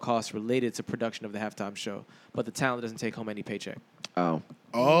covers all costs related to production of the halftime show, but the talent doesn't take home any paycheck. Oh.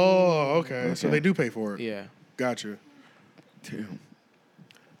 Oh, okay. So they do pay for it. Yeah. Gotcha. Damn.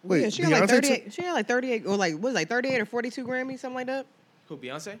 Wait, Yeah, she had like Beyonce 38. She had like 38, or like what was it, like 38 or 42 Grammys, something like that. Who,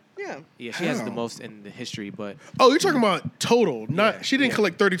 Beyonce? Yeah. Yeah, she has How? the most in the history, but Oh, you're talking about total. Not she didn't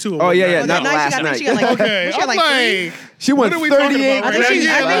collect 32. in Oh one yeah, night. yeah, not that night last she got, I night. think she got like, Okay, she had I'm like three. like, She won what are we talking 38. about right I think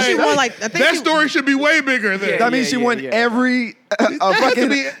now? she won like. I think that she, story should be way bigger than. Yeah. That means she won every fucking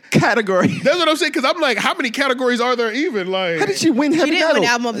be- category. That's what I'm saying. Because I'm like, how many categories are there even? Like, How did she win She heavy didn't metal? win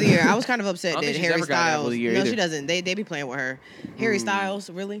album of the year. I was kind of upset I don't that think she's Harry ever gotten album of Styles. the year No, either. she doesn't. They be playing with her. Harry Styles,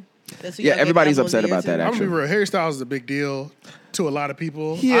 really? That's who Yeah, y'all gave everybody's album of the upset year about to? that, I'm gonna be actually. real. Harry Styles is a big deal to a lot of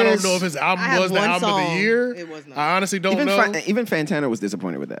people. He I don't is. know if his I album have was the one album of the song. year. It was not. I honestly don't Even know. even Fantana was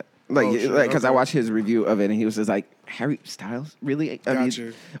disappointed with that. Like, Oh, shit, because I okay. watched his review of it, and he was just like, Harry Styles, really? I Gotcha.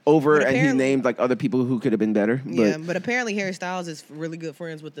 mean, over, But and he apparently- named like other people who could have been better. But Yeah, but apparently Harry Styles is really good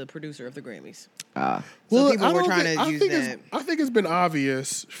friends with the producer of the Grammys. ah, So people I were don't trying think- to I use think that. I think it's been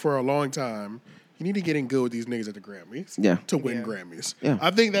obvious for a long time. You need to get in good with these niggas at the Grammys. Yeah. To win Yeah. Grammys. Yeah. I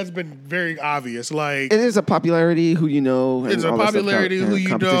think that's been very obvious. Like, it is a popularity who you know. And It's a all that stuff, popularity who you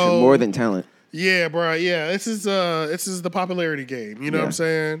competition, know. more than talent. yeah, bro. Yeah, this is the popularity game. You know what I'm Yeah.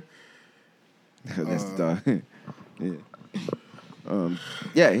 saying? That's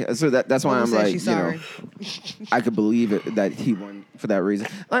yeah. Yeah, so that's why Mama I'm said like, she's you know, sorry. I could believe it that he won for that reason.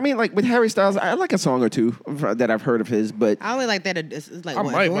 I mean, like with Harry Styles, I like a song or two that I've heard of his, but I only like that. It's like I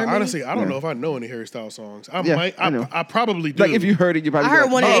what, might, but Dormy? honestly, I don't Yeah. know if I know any Harry Styles songs. I Yeah, might. I know. I probably do. like if you heard it, you probably I heard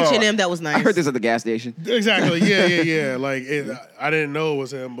be one like, at oh, H&M that was nice. I heard this at the gas station. Exactly. Yeah. Like I didn't know it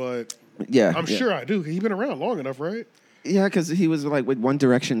was him, but Yeah, I'm yeah. sure I do. He's been around long enough, right? Yeah, because he was like with One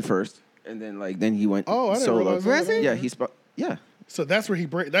Direction first, and then he went Oh, I didn't solo. realize that. Was he? Yeah, yeah. So that's where he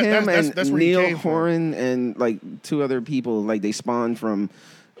Him and that's where he Neil came from. Horan and like two other people, like they spawned from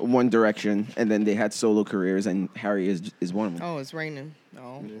One Direction, and then they had solo careers, and Harry is one of them. Oh, it's raining.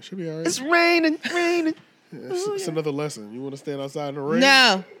 Oh. Yeah, should be all right. It's raining. Yeah, it's another lesson. You want to stand outside in the rain?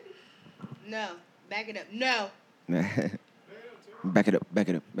 No. No. Back it up. No. Back it up.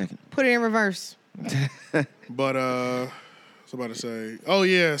 Put it in reverse. But I was about to say. Oh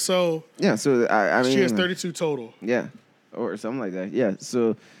yeah. So Yeah, so I mean, she has 32 total. Yeah, or something like that. Yeah,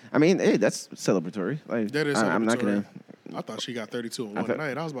 so I mean, hey, that's celebratory. Like That is. I'm not celebratory. gonna. I thought she got 32 in one thought-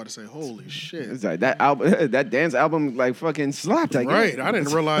 night. I was about to say, holy shit. It's like that album, that dance album, like fucking slapped. I guess. Right. I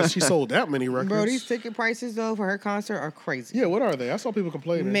didn't realize she sold that many records. Bro, these ticket prices though for her concert are crazy. Yeah. What are they? I saw people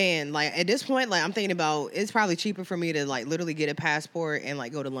complaining. Man, like at this point, like I'm thinking about it's probably cheaper for me to like literally get a passport and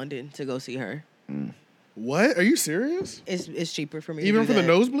like go to London to go see her. What? Are you serious? It's cheaper for me. Even to for do the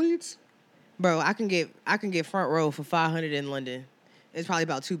that. nosebleeds? Bro, I can get front row for $500 in London. It's probably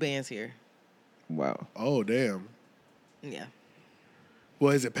about 2 bands here. Wow. Oh damn. Yeah.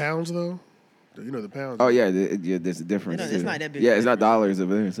 Well, is it pounds though? You know the pounds. Oh yeah, there's a difference. It's too. not that big Yeah, of a it's not dollars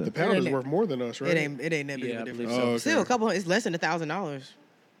over there. So. The pound is It ain't- worth more than us, right? It ain't that big Yeah, of I a believe difference. so. Oh, okay. Still a couple. It's less than $1,000.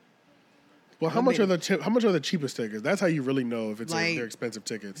 Well, how much are the cheapest tickets? That's how you really know if it's Like, they're expensive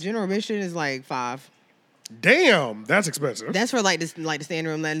tickets. General admission is like $5. Damn, that's expensive. That's for like the standing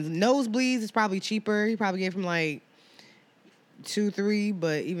room. Like, nosebleeds is probably cheaper. You probably get from like 2, 3,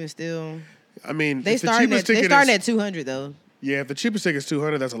 but even still, I mean, they if the starting cheapest at ticket is- at 200 though. Yeah, if the cheapest ticket's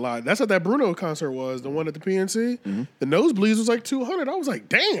 200, that's a lot. That's what that Bruno concert was, the one at the PNC. Mm-hmm. The nosebleeds was like 200. I was like,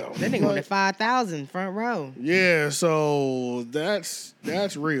 damn. Then they going Like, to 5,000 front row. yeah, so that's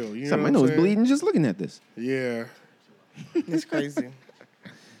real. You know My what nose I'm saying? bleeding just looking at this. Yeah. It's crazy.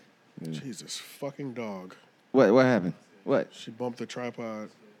 Jesus fucking dog. What happened? What? She bumped the tripod.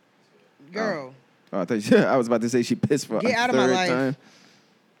 Girl, Oh, I was about to say she pissed for Get a out of my third life. time.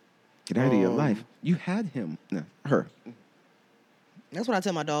 Get out of your life. You had him. No, her. that's what I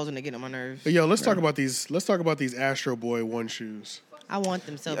tell my dogs when they get on my nerves. Hey, yo, let's talk about these. Let's talk about these Astro Boy one shoes. I want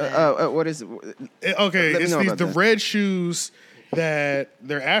them so bad. What is it? Okay, Let me it's know these about the that. red shoes that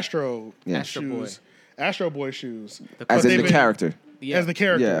they're Astro Yeah. Astro shoes. Astro Boy shoes. The As But in they've the been- character. Yeah. As the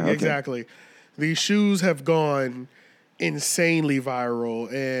character, Yeah, okay. exactly. These shoes have gone insanely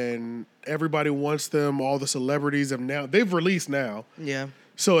viral, and everybody wants them. All the celebrities they've released now, Yeah.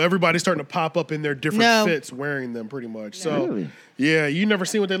 so everybody's starting to pop up in their different No. fits wearing them, pretty much. So, Really? yeah, you never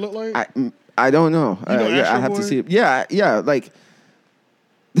seen what they look like? I don't know. You know Yeah, Astro I have to Boy? see it. Yeah, like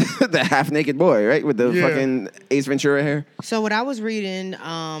the half naked boy, right, with the Yeah. fucking Ace Ventura hair. So what I was reading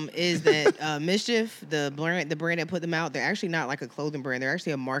is that Mischief, the brand that put them out, they're actually not like a clothing brand. They're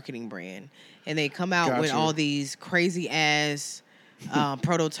actually a marketing brand, and they come out with Gotcha. all these crazy ass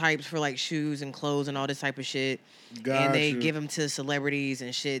prototypes for like shoes and clothes and all this type of shit. And they Gotcha. give them to celebrities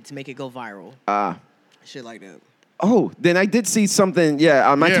and shit to make it go viral. Shit like that. Oh, then I did see something.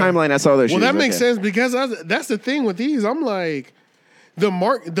 Yeah, on my Yeah. timeline, I saw those Well, shoes. that makes Okay. sense because that's the thing with these. I'm like, The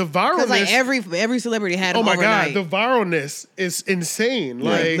viralness. Because like every celebrity had them oh my overnight. god, the viralness is insane.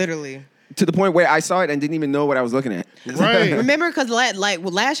 Like literally. To the point where I saw it and didn't even know what I was looking at. right. Remember, because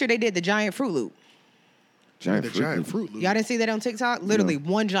last year they did the giant Fruit Loop. Giant Giant fruit. Fruit Loop. Y'all didn't see that on TikTok? Literally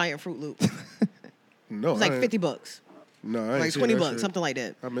one giant Fruit Loop. It No, was like $50. No, I ain't Like seen $20, that shit. something like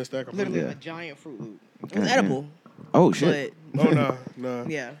that. I missed that completely. Literally Yeah. a giant Fruit Loop. It was Goddamn. edible. Oh shit. But Oh no.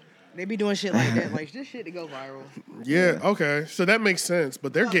 yeah, they be doing shit like that. Like this shit to go viral. Yeah, okay. So that makes sense,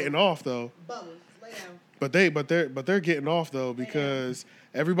 but they're getting off though. Bubbles, lay down. But they're getting off though because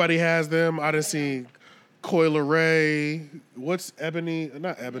everybody has them. I done seen Coyle Ray. What's Ebony?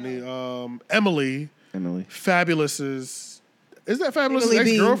 Not Ebony. Emily. Fabulous's. Is that Fabulous's Emily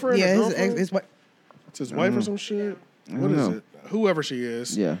B. ex-girlfriend? Yeah, or his, girlfriend? his, It's his wife or some shit. What don't is know. it? Whoever she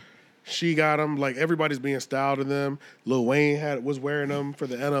is. Yeah. She got them. Like everybody's being styled in them. Lil Wayne was wearing them for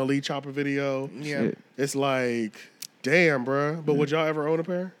the NLE Chopper video. yeah. Shit. It's like, damn, bruh. But would y'all ever own a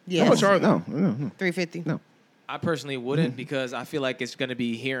pair? Yes. How much are they? No. $350. No. I personally wouldn't because I feel like it's going to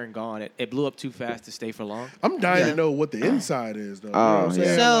be here and gone. It blew up too fast to stay for long. I'm dying Yeah. to know what the inside is, though. You know Oh, what I'm yeah.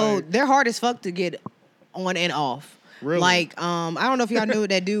 saying? So Like, they're hard as fuck to get on and off. Really? Like, I don't know if y'all knew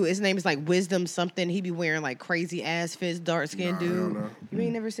that dude. His name is like Wisdom something. He be wearing like crazy ass fits, dark skinned Nah, I don't dude. know. You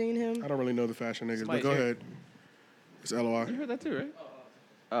ain't never seen him? I don't really know the fashion niggas, but Somebody's go here. ahead. It's LOI. You heard that too, right?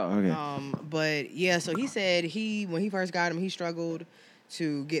 Oh, okay. But yeah, so he said when he first got him, he struggled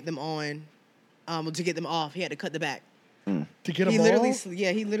to get them on, to get them off. He had to cut the back. To get He them literally, off?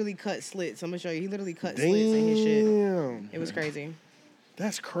 he literally cut slits. I'm gonna show you. He literally cut slits in his shit. Damn. It was crazy.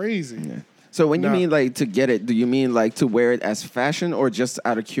 That's crazy. Yeah. So when you Nah. mean like to get it, do you mean like to wear it as fashion or just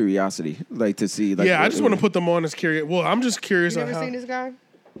out of curiosity, like to see? Like, Yeah, I what- just want to put them on as curious. Well, I'm just curious You on never how. seen this guy?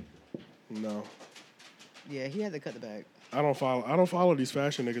 No. Yeah, he had to cut the back. I don't follow these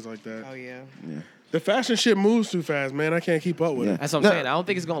fashion niggas like that. Oh yeah. The fashion shit moves too fast, man. I can't keep up with Yeah. it. That's what I'm No. saying. I don't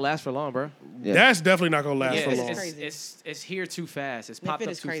think it's going to last for long, bro. Yeah. That's definitely not gonna last Yeah, for it's, long. it's, crazy. it's here too fast. It's That popped fit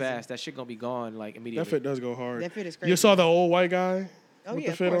up is too crazy. fast. That shit going to be gone like immediately. That fit does go hard. That fit is You crazy. saw the old white guy Oh with yeah,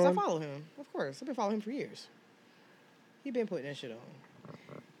 the of fit course. on? I follow him. Of course, I've been following him for years. He been putting that shit on.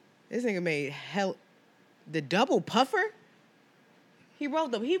 This nigga made the double puffer. He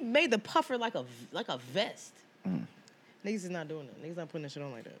made the puffer like a vest. Niggas is not doing that. Niggas not putting that shit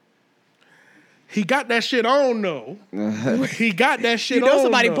on like that. He got that shit on though. He got that shit You know on.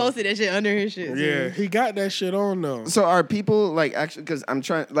 somebody though. posted that shit under his shit. Yeah, too. he got that shit on though. So are people like actually? Because I'm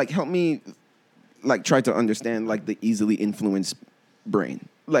trying, like, help me, like, try to understand like the easily influenced brain.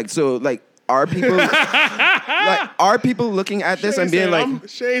 Like, so, like, are people looking at this Shay and being said, like?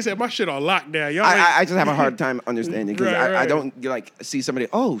 Shay said my shit on lockdown. Y'all I just have a hard time understanding because Right, I right. don't like see somebody.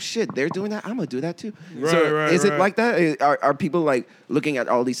 Oh shit, they're doing that. I'm gonna do that too. Right, so right, is it right. like that? Are people like looking at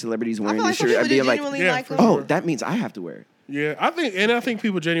all these celebrities I wearing feel like this some shirt people and being like, genuinely Yeah, like for him. oh, sure. that means I have to wear it Yeah, I think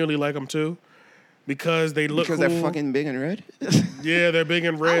people genuinely like them too, because they look because cool. they're fucking big and red. Yeah, they're big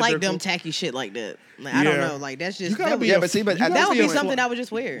and red. I like they're them cool. tacky shit like that. Like, I don't Yeah. know. Like that's just You gotta that be would, a but see, but you at gotta that would be be a something fly- I would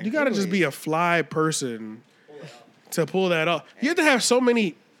just wear. You gotta just be a fly person to pull that off. You have to have so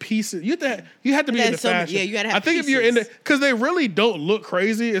many pieces. You have to be That's into so many- fashion. yeah, you gotta have I think if you're into, pieces. because they really don't look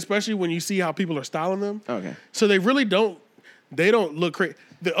crazy, especially when you see how people are styling them. Okay. So they really don't. They don't look crazy.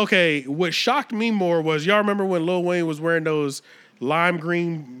 Okay, what shocked me more was y'all remember when Lil Wayne was wearing those lime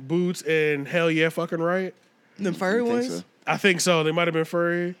green boots and Hell Yeah Fucking Right? Them furry I think ones. so. I think so. They might have been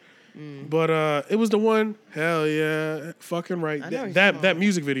furry. But it was the one, Hell Yeah Fucking Right. I know what That you're that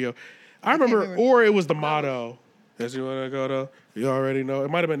music video. I remember, remember. or it was the motto. As you wanna go to, you already know.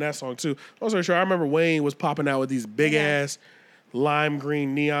 It might have been that song too. I'm not so sure. I remember Wayne was popping out with these big ass lime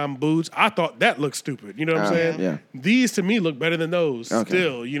green neon boots. I thought that looked stupid. You know what I'm saying? yeah. These to me look better than those. Okay.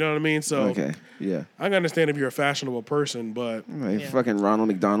 Still, you know what I mean? So Okay. Yeah. I can understand if you're a fashionable person, but Like Yeah. fucking Ronald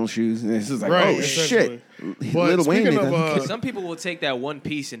McDonald shoes. And it's just like, Right, oh essentially. shit. But Little Wayne. speaking made of, that. Some people will take that one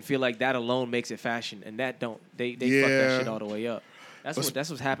piece and feel like that alone makes it fashion, and that don't. They fuck Yeah. that shit all the way up. That's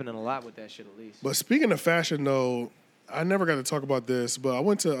what's happening a lot with that shit, at least. But speaking of fashion, though, I never got to talk about this, but I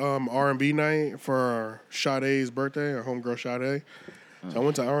went to R&B night for Sade's birthday, our homegirl Sade. So I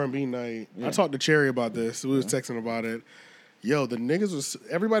went to R&B night. I talked to Cherry about this. We was texting about it. Yo,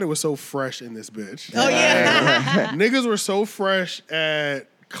 everybody was so fresh in this bitch. Oh yeah. Niggas were so fresh at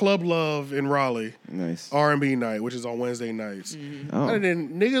Club Love in Raleigh. Nice. R&B night, which is on Wednesday nights. Oh. And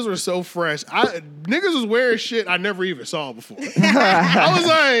then niggas were so fresh. Niggas was wearing shit I never even saw before. I was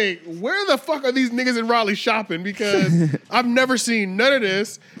like, where the fuck are these niggas in Raleigh shopping? Because I've never seen none of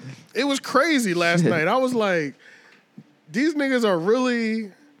this. It was crazy last night. I was like, these niggas are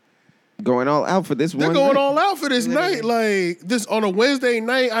really going all out for this They're one. going night. all out for this Literally. night. Like this on a Wednesday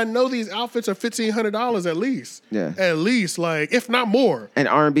night, I know these outfits are $1,500 at least. Yeah. At least, like, if not more. And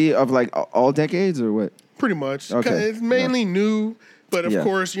R&B of like all decades or what? Pretty much. Okay. It's mainly new, but of Yeah.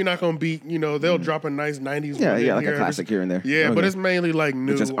 course you're not gonna beat, they'll drop a nice 90s Yeah, one in like here. a classic here and there. Yeah, but Okay. it's mainly like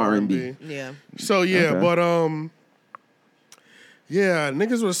new just R&B. Yeah. So yeah, Okay. but yeah,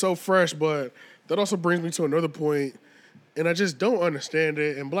 niggas was so fresh, but that also brings me to another point, and I just don't understand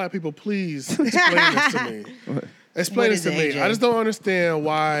it. And black people, please explain this to me. Explain What this is to it, me. AJ? I just don't understand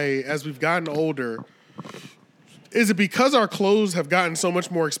why, as we've gotten older, is it because our clothes have gotten so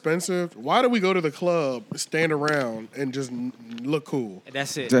much more expensive? Why do we go to the club, stand around, and just look cool? And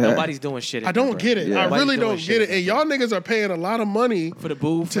that's it. Yeah. Nobody's doing shit. I don't get it. Yeah. I Nobody's really doing don't shit get it. And y'all niggas are paying a lot of money. for the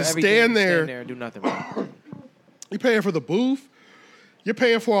booth to for everything, stand there. and do nothing. Bro. You're paying for the booth. You're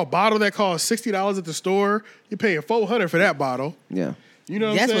paying for a bottle that costs $60 at the store. You're paying $400 for that bottle. Yeah. You know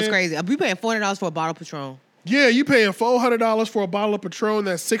what That's I'm what's saying? crazy. We paying $400 for a bottle of Patron. Yeah, you paying $400 for a bottle of Patron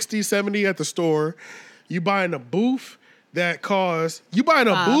that's $60, $70 at the store. You buying a booth that costs. You buying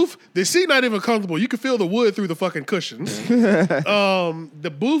a booth. The seat not even comfortable. You can feel the wood through the fucking cushions.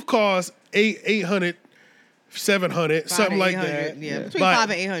 The booth costs $800, $700, something like that. Yeah, between But- 5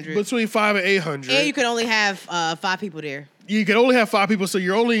 and 800. Between 5 and 800. And you can only have 5 people there. You can only have 5 people, so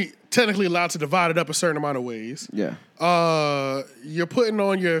you're only technically allowed to divide it up a certain amount of ways. Yeah. You're putting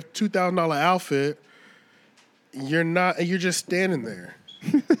on your $2,000 outfit. You're just standing there.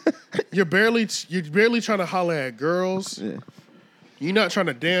 you're barely trying to holler at girls. Yeah. You're not trying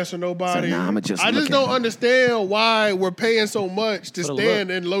to dance with nobody. So, nah, I'ma just I look just at don't her. understand why we're paying so much to For the stand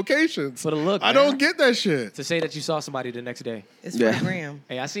look. in locations. For the look, I man. don't get that shit. To say that you saw somebody the next day. It's Yeah. for the gram.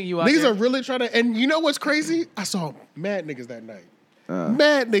 Hey, I seen you out Niggas there. are really trying to, and you know what's crazy? I saw mad niggas that night.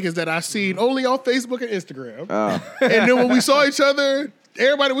 Mad niggas that I seen only on Facebook and Instagram. And then when we saw each other,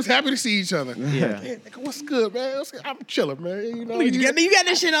 everybody was happy to see each other. Yeah. Hey, nigga, what's good, man? I'm chilling, man. You know, You got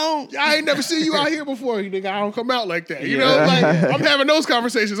this shit on. I ain't never seen you out here before. You nigga, I don't come out like that. You know, like I'm having those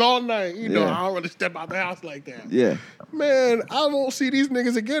conversations all night. You know, Yeah. I don't really step out the house like that. Yeah. Man, I won't see these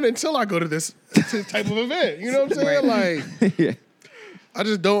niggas again until I go to this type of event. You know what I'm saying? Like, Yeah. I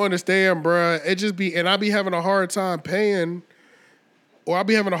just don't understand, bruh. It just be, and I be having a hard time paying, or I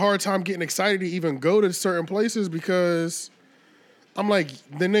be having a hard time getting excited to even go to certain places because I'm like,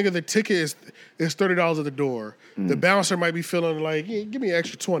 the ticket is $30 at the door. The bouncer might be feeling like, yeah, give me an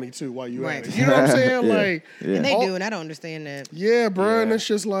extra 20 too while you at Right. it. You know what I'm saying? Yeah. Like, Yeah. And they all- do, and I don't understand that. yeah, bruh. And Yeah. it's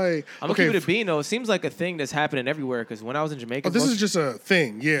just like, I'm gonna keep it a bean though. It seems like a thing that's happening everywhere. Because when I was in Jamaica, this is just a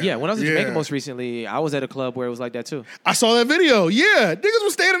thing. Yeah. yeah, when I was in Jamaica Yeah. most recently, I was at a club where it was like that too. I saw that video. Yeah, niggas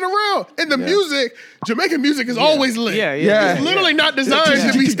was standing around, and the music, Jamaican music, is always lit. Yeah, yeah. Yeah. It's literally not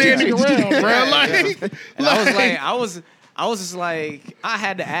designed to be standing around, bro. Like, And I was just like, I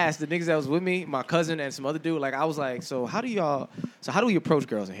had to ask the niggas that was with me, my cousin and some other dude. Like, I was like, so how do we approach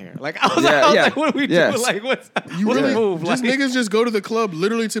girls in here? Like, I was like, what do we Yeah. do? Like, what's you the really move? just Like, niggas just go to the club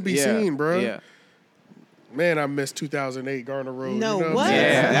literally to be seen, bro. Yeah. Man, I missed 2008 Garner Road. No, you know what? I'm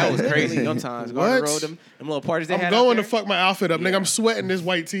saying? Yeah, that was crazy. Sometimes Garden What? Road, them little parties they I'm had. going out to there. fuck my outfit up, nigga. Yeah. I'm sweating this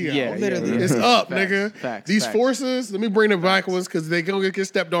white tee out. Yeah, Literally. It's up, Facts, nigga. facts, These facts. forces, let me bring the black ones because they gonna get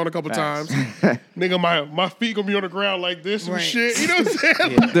stepped on a couple Facts. times. Nigga, my feet gonna be on the ground like this and Right. shit. You know what I'm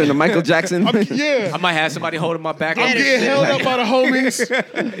saying? Doing the Michael Jackson. Yeah. I might have somebody holding my back. I'm getting held up by the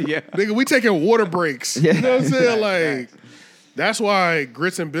homies. Yeah. Nigga, we taking water breaks. Yeah. You know what I'm saying? Like, that's why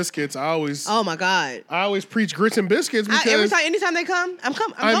grits and biscuits, I always Oh my God. preach grits and biscuits because Anytime they come, I'm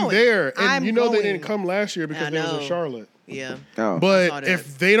I'm going. there. And I'm you know they going. didn't come last year because I they was in know. Charlotte. Yeah. Oh. saw But that.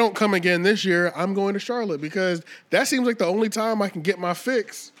 if they don't come again this year, I'm going to Charlotte because that seems like the only time I can get my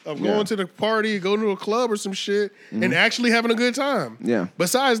fix of Yeah. going to the party, going to a club or some shit, and actually having a good time. Yeah.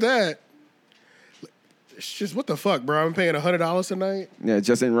 Besides that, it's just what the fuck, bro? I'm paying $100 tonight. Yeah,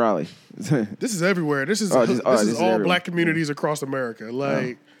 just in Raleigh. This is everywhere. This is Oh, this this is is all everywhere. black communities across America.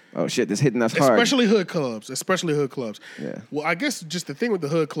 Like. Oh shit, this hitting us hard. Especially hood clubs. Yeah. Well, I guess just the thing with the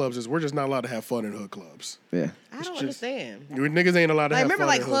hood clubs is we're just not allowed to have fun in hood clubs. Yeah. I don't understand. You niggas ain't allowed to Like, have remember fun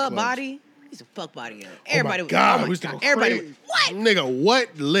like in hood Club clubs. Body? We used to fuck Body up. Oh Everybody my God, was. we used to go Everybody crazy. was. What? Nigga,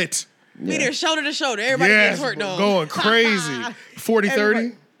 what lit? We there shoulder to shoulder. Everybody Yes, gets hurt on. going crazy. 40-30?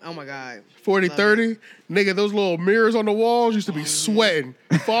 Everybody- Oh my God. 40-30? Nigga, those little mirrors on the walls used to be sweating.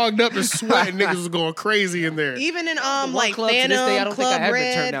 Fogged up and sweating. Niggas was going crazy in there. Even in one like club to this day, I Phantom, don't think I Club ever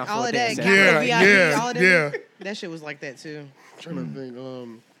turned Red, down for all a of that, dance. Capitol Yeah, VIP, yeah, all of that. yeah. That shit was like that too. I'm trying to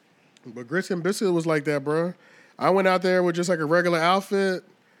think. But Grits and Biscuit was like that, bro. I went out there with just like a regular outfit.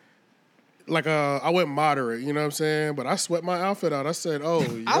 I went moderate, you know what I'm saying? But I sweat my outfit out. I said, "Oh,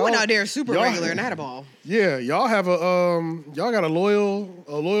 I went out there super y'all- regular and I had a ball. Yeah, y'all have y'all got a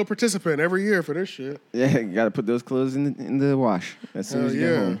loyal participant every year for this shit. Yeah, you got to put those clothes in the wash as soon as you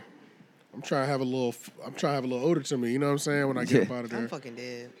get home. I'm trying to have a little odor to me, you know what I'm saying, when I get up out of there. I'm fucking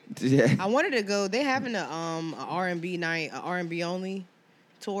dead. Yeah. I wanted to go. They having a R&B night, a R&B only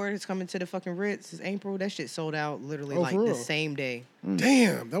tour. It's coming to the fucking Ritz. It's April. That shit sold out literally Oh, like for the real? same day.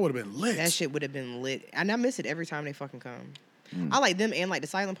 Damn, that would have been lit. That shit would have been lit. And I miss it every time they fucking come. I like them and like the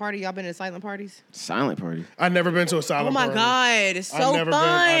silent party. Y'all been to silent parties? Silent party. I've never been to a silent Oh my party. God, it's I've so never fun. been-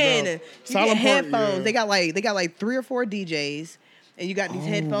 I know. You Silent get party, headphones. yeah. They got like 3 or 4 DJs, and you got these one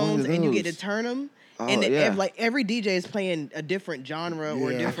headphones, of and you get to those. turn them. Oh, And yeah. like every DJ is playing a different genre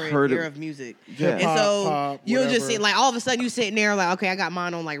or a Yeah. different Heard era of- of music. Yeah. And Hip-hop, so pop, you'll just whatever. see, like, all of a sudden you sitting there like, okay, I got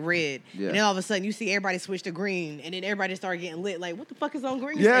mine on like red. Yeah. And then all of a sudden you see everybody switch to green, and then everybody start getting lit. Like, what the fuck is on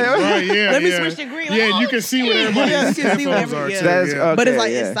green? Yeah, station? Right, yeah, Let me yeah. switch to green. Like, Yeah, oh, you can see what shit. everybody's Yeah, you can see what headphones are, every- too. yeah. That's yeah. But it's Okay,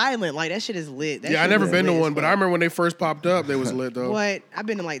 like yeah. it's silent. Like that shit is lit. That Yeah, I shit never is been to lit as one, but fuck. I remember when they first popped up, they was lit, though. What? I've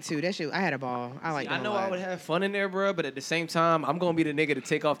been to like 2. That shit, I had a ball. I like. I know I would have fun in there, bro, but at the same time, I'm gonna be the nigga to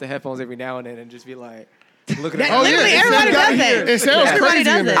take off the headphones every now and then and just be like, look at That, that. literally, it everybody sounds- does that. It sounds Everybody crazy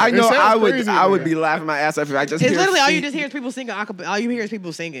does in there. that. I know It sounds I crazy in would there. be laughing my ass off if I just It's hear literally all you feet. just hear is people singing. All you hear is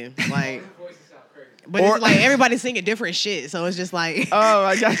people singing. Like, but Or- it's like everybody singing different shit. So it's just like. Oh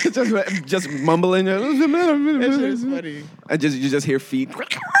my god, just mumbling. That shit is funny. And you just hear feet.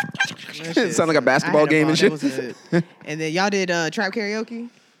 That shit It sound like a is- basketball I had game ball. and That shit. was good. And then y'all did trap karaoke.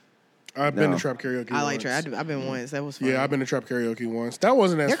 I've been No. to trap karaoke. I like once. trap. I've been once. That was fun. Yeah, I've been to trap karaoke once. That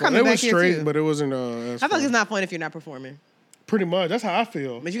wasn't as They're fun. coming It back was here, straight, too. but it wasn't I as feel like fun. it's not fun if you're not performing. Pretty much. That's how I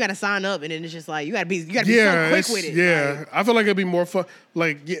feel. But you got to sign up, and then it's just like you got to be so Yeah, quick with it. yeah. Like, I feel like it'd be more fun.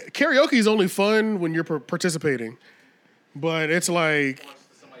 Like karaoke is only fun when you're participating, but it's like,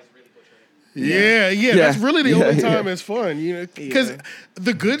 yeah, that's really the only time it's fun. You know, because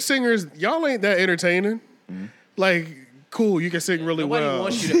the good singers, y'all ain't that entertaining. Like, cool, you can sing really Nobody well.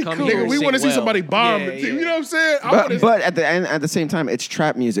 wants you to come here Nigga, and we sing want to see well. somebody bomb. Yeah, You yeah. know what I'm saying? I wanna- But at the same time, it's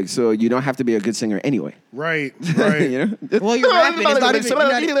trap music, so you don't have to be a good singer anyway. right, right. You know? well, you're rapping. It's not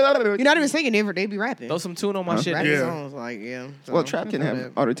even, you're not even singing. They be rapping. Throw some tune on my shit. rapping Yeah. songs, like So, Well, trap can that's not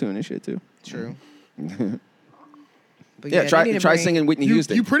have bad. auto-tune and shit too. True. But Yeah, they try need to try bring- singing Whitney You,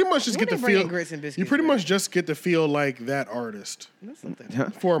 Houston. you pretty much just When get to they bringing feel. Grits and Biscuits You pretty back? much just get to feel like that artist That's something.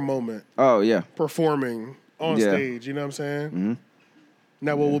 for a moment, Oh yeah. performing on Yeah. stage. You know what I'm saying?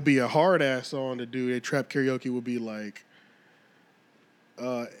 Now, what would be a hard ass song to do at trap karaoke would be like,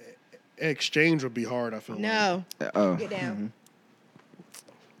 Exchange would be hard. I feel like No, Oh. get down.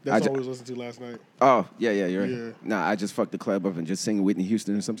 that's I all we was listening to last night. Oh yeah, you're right. Yeah. Nah, I just fucked the club up and just sing Whitney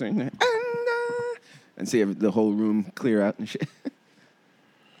Houston or something, and see the whole room clear out and shit.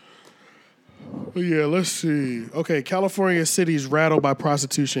 Yeah, let's see. Okay, California cities rattled by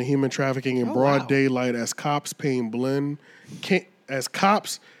prostitution, human trafficking in broad wow. daylight as cops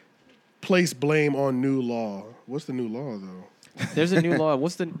place blame on new law. What's the new law though? There's a new law.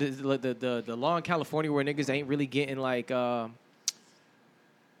 What's the law in California where niggas ain't really getting like there's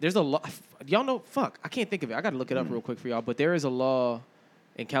a law. Y'all know? Fuck, I can't think of it. I gotta look it up real quick for y'all. But there is a law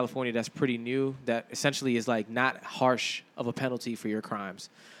in California that's pretty new that essentially is like not harsh of a penalty for your crimes,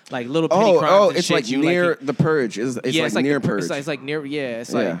 like little petty crimes. and It's shit, like you near like, the purge. It's like near the purge. It's like near. Yeah,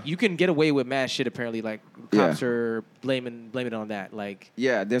 it's Yeah. like you can get away with mad shit. Apparently, like cops are blaming it on that. Like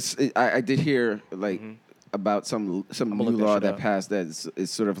Yeah, I did hear like about some I'ma new look that law shit that up. passed that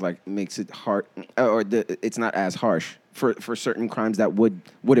is sort of like makes it hard, it's not as harsh for certain crimes that would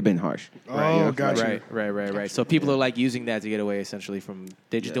have been harsh. Oh, you know? gotcha. Right. So people are like using that to get away essentially from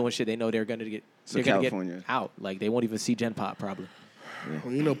they just Yeah. doing shit they know they're gonna get. So They're gonna California. get out. Like they won't even see Gen Pop probably.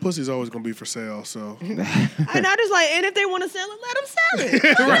 Well, you know, pussy's always gonna be for sale. So And I just like, and if they want to sell it, let them sell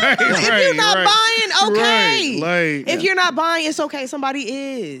it. right, If you're not buying, okay. Right, like If you're not buying, it's okay. Somebody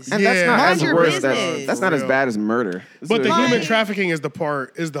is. And Yeah. that's not Mind as your worse. business. That's not as For real. bad as murder. but the Like- human trafficking is the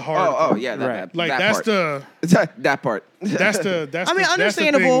hard. Oh yeah, Right. Like that that's part. the that part. that's I mean, the that's the thing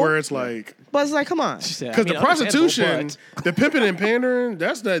understandable. where it's like. But it's like, come on. Because the prostitution, the pimping and pandering,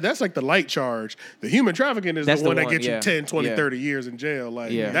 that's like the light charge. The human trafficking is That's the one the that one, gets you yeah. 10, 20, Yeah. 30 years in jail.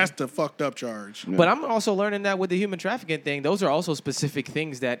 Like, Yeah. that's the fucked up charge. But I'm also learning that with the human trafficking thing, those are also specific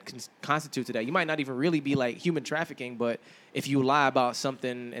things that constitute to that. You might not even really be like human trafficking, but if you lie about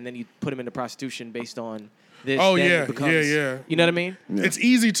something and then you put them into prostitution based on this, Oh, then yeah, it becomes, yeah. You know what I mean? Yeah. It's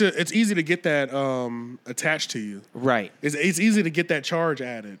easy to get that attached to you. Right. It's easy to get that charge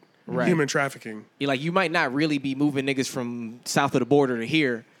added. Right. Human trafficking. You might not really be moving niggas from south of the border to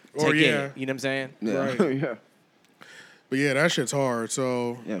here to Or, get yeah. it. You know what I'm saying? Yeah. Right. yeah. But yeah, that shit's hard.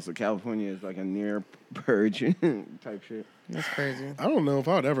 So Yeah, so California is like a near purge type shit. That's crazy. I don't know if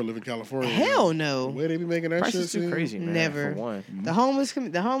I would ever live in California. Hell The no. way they be making that shit Prices too seem crazy, man. Never. For one. The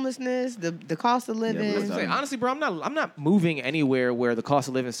homelessness, the cost of living. but Say, honestly, bro, I'm not moving anywhere where the cost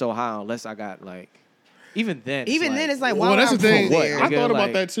of living is so high unless I got like. Even then, it's like, why Well, would that's I the thing. move there? I Nigga, thought about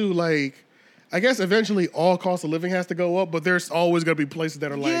like- that too. Like, I guess eventually all cost of living has to go up, but there's always going to be places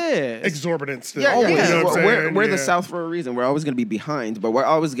that are like Yeah. exorbitant still. Yeah, You know what I'm We're saying? the Yeah. South for a reason. We're always going to be behind, but we're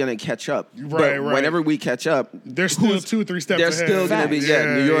always going to catch up. Right, But right. whenever we catch up, They're still 2-3 steps they're ahead. still going to be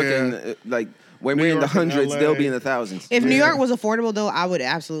New York yeah. and like when New we're in the York and hundreds, LA. they'll be in the thousands. If New Yeah. York was affordable, though, I would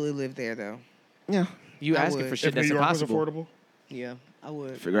absolutely live there, though. Yeah, You I asking would. for If shit New that's York was impossible. affordable. Yeah, I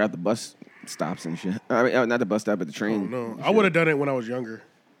would. figure out the bus stops and shit. I mean, not the bus stop, but the train. No, I would have done it when I was younger,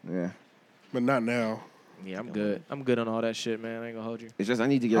 Yeah, but not now. Yeah, I'm good. I'm good on all that shit, man. I ain't gonna hold you. it's just I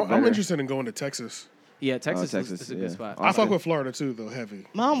need to get I'm better. interested in going to Texas. Yeah, Texas, Texas, is a yeah. good spot. I fuck with Florida too, though, heavy.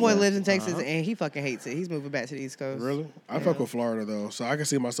 My homeboy lives in Uh-huh. Texas, and he fucking hates it. He's moving back to the East Coast. Really? I fuck with Florida though, so I can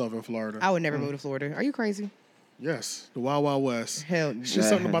see myself in Florida. I would never move to Florida. Are you crazy? Yes, the Wild Wild West. Hell, It's just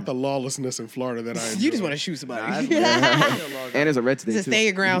something about the lawlessness in Florida that I enjoy. you just want to shoot somebody. And there's a red state It's a too. stay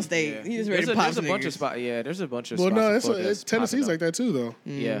your ground state. You just ready to pop There's a some bunch of niggas. spots. Yeah, there's a bunch of Well, spots. no, in it's, Florida that's Tennessee's popping like that too, though.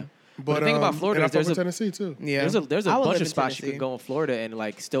 Yeah. But the thing about Florida and I is fuck there's with a- Tennessee too. Yeah, There's a I would bunch live of in spots you Tennessee. could go in Florida and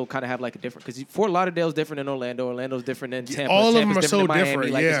like still kind of have like a different because Fort Lauderdale's different than Orlando. Orlando's different than Tampa. all of them Tampa's are so different than Miami.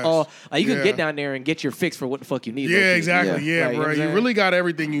 different, Like yeah. it's all like you can Yeah. get down there and get your fix for what the fuck you need. Yeah, low-key. exactly. Yeah. Yeah, Like, you know bro. what I'm You saying? really got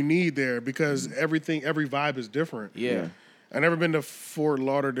everything you need there because every vibe is different. Yeah. I never been to Fort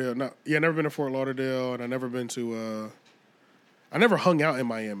Lauderdale. Never been to Fort Lauderdale, and I never been to. I never hung out in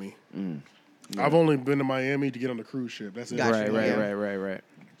Miami. I've only been to Miami to get on the cruise ship. That's it. Gotcha. Right.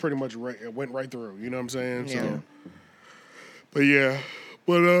 Pretty much went right through. You know what I'm saying? Yeah. So, but yeah,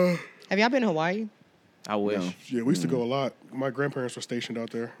 Have y'all been to Hawaii? I wish. No. yeah, we used to go a lot. My grandparents were stationed out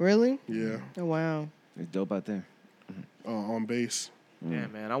there. Really? Yeah, Oh wow. It's dope out there. on base. Yeah,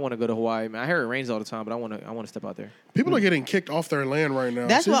 man. I want to go to Hawaii, man. I hear it rains all the time, but I want to step out there. People are getting kicked off their land right now.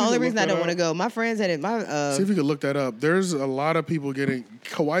 That's See the if you only can reason look I don't that want to up. go. My friends had it. See if you could look that up. There's a lot of people getting.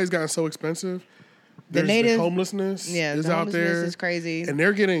 Hawaii's gotten so expensive. The There's native- homelessness Yeah, is the out homelessness there, is crazy. and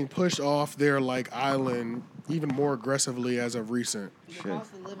they're getting pushed off their like island even more aggressively as of recent. The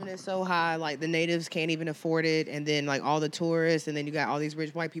cost of living is so high, like the natives can't even afford it, and then like all the tourists, and then you got all these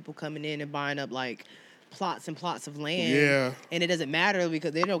rich white people coming in and buying up like plots and plots of land. Yeah. And it doesn't matter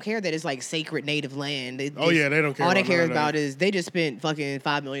because they don't care that it's like sacred native land. They Oh, yeah, they don't care All they about care none of about that. is they just spent fucking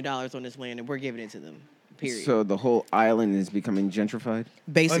 $5 million on this land and we're giving it to them. Period. So the whole island is becoming gentrified.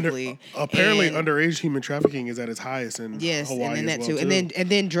 Basically. Apparently, And- underage human trafficking is at its highest in Yes, Hawaii and then as that well, too. And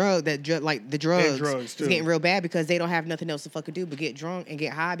then the drugs drugs, is too. getting real bad because they don't have nothing else to fucking do but get drunk and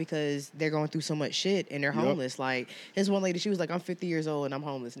get high because they're going through so much shit and they're Yep. homeless. Like this one lady, she was like, I'm 50 years old and I'm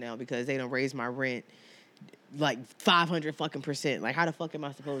homeless now because they don't raise my rent like 500 fucking %. Like how the fuck am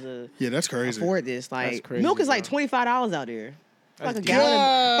I supposed to yeah, that's crazy. afford this? Like crazy, milk is like bro. $25 out there. Like a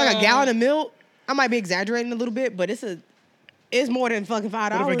That's gallon of milk. I might be exaggerating a little bit, but it's more than fucking $5.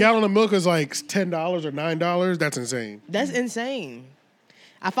 But if a gallon of milk is like $10 or $9, that's insane. That's insane.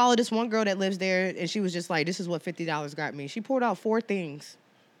 I followed this one girl that lives there, and she was just like, this is what $50 got me. She poured out 4 things.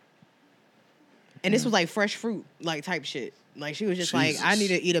 And this was like fresh fruit, like type shit. Like she was just like, I need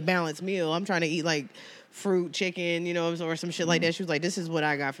to eat a balanced meal. I'm trying to eat like fruit, chicken, you know, or some shit like that. She was like, this is what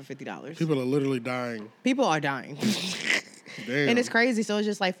I got for $50. People are literally dying. People are dying. Damn. And it's crazy. So it's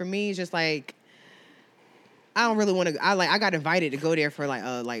just like, for me, it's just like, I don't really want to, I got invited to go there for like,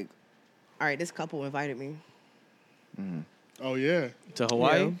 all right, this couple invited me. Oh yeah, To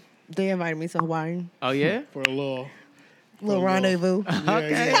Hawaii? Yeah. They invited me to Hawaii. Oh yeah. for a little Little rendezvous.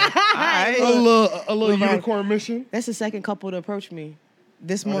 yeah. a little unicorn mission. That's the second couple to approach me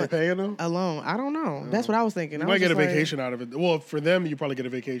this Are they month paying them? alone. I don't know. That's what I was thinking. You I might was get a just like, vacation out of it. Well, for them, you probably get a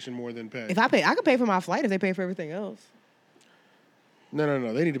vacation more than pay. If I pay, I could pay for my flight if they pay for everything else.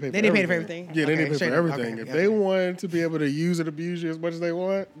 No. They need to pay for They need to pay for everything. everything? Yeah, they Okay, need to pay straight for up. everything. Okay, If okay. they want to be able to use and abuse you as much as they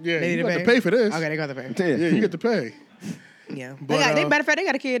want, yeah, They need you to got to pay for this. Okay, they got to pay. Yeah, you get to pay. Yeah. But, Matter of fact, they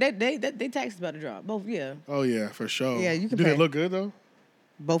got a kid. They taxes about to drop. Both, yeah. Oh yeah, for sure. Yeah, you can Do pay. they look good though?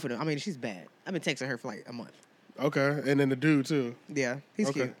 Both of them. I mean, she's bad. I've been texting her for like a month. Okay, and then the dude too. Yeah, he's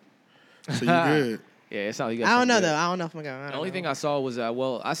Okay. cute. So you good? Yeah, it sounds like you got I don't know something good. though. I don't know if I'm going. The only thing I saw was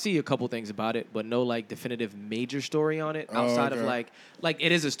I see a couple things about it, but no like definitive major story on it outside of like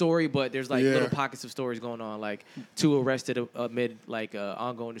it is a story, but there's like little pockets of stories going on, like 2 arrested amid like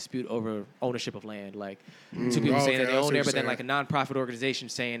ongoing dispute over ownership of land, like 2 people saying that they own there, but then like a nonprofit organization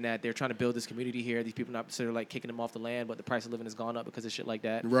saying that they're trying to build this community here. These people not consider like kicking them off the land, but the price of living has gone up because of shit like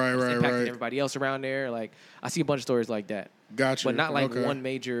that. Right, it's right, impacting right. everybody else around there. Like I see a bunch of stories like that, Gotcha. but not like one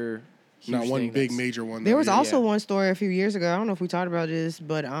major. Not one thing big major one. There was also one story a few years ago. I don't know if we talked about this,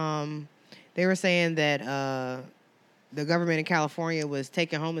 but they were saying that the government in California was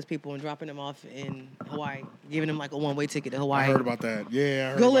taking homeless people and dropping them off in Hawaii, giving them like a one-way ticket to Hawaii. I heard about that. Yeah,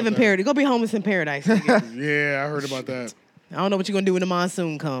 I heard Go about live in that. paradise. Go be homeless in paradise. Yeah, I heard about that. I don't know what you're gonna do when the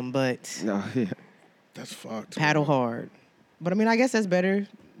monsoon come, but No, yeah. That's fucked. paddle hard. But I mean, I guess that's better.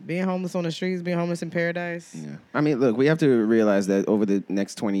 Being homeless on the streets, being homeless in paradise. Yeah. I mean, look, we have to realize that over the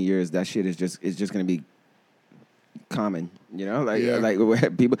next 20 years, that shit is just going to be common. You know, like where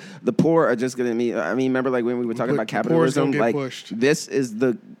people, the poor are just going to be. I mean, remember, like when we were talking about The poor is gonna capitalism, get like pushed. this is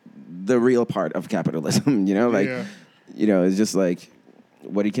the real part of capitalism. You know, like you know, it's just like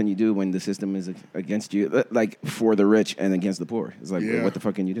what can you do when the system is against you, like for the rich and against the poor? It's like what the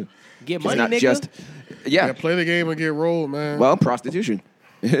fuck can you do? Get It's money, not nigga. just Yeah, play the game and get rolled, man. well, prostitution.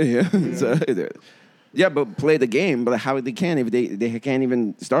 Yeah. So, yeah, but play the game. But how they can if they can't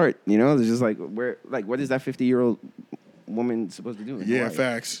even start? You know, it's just like what is that 50-year-old woman supposed to do? Yeah,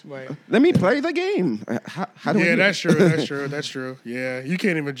 facts. Right. Let me play the game. How do we? Yeah, do that's it? true. That's true. That's true. Yeah, you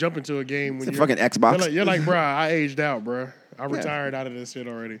can't even jump into a game when It's a you're fucking Xbox. You're like, bruh, I aged out, bruh. I retired out of this shit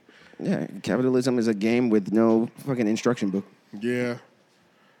already. Yeah, capitalism is a game with no fucking instruction book. Yeah.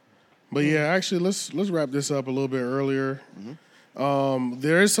 But yeah, actually, let's wrap this up a little bit earlier.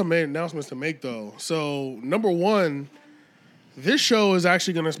 There is some announcements to make though. So number one, this show is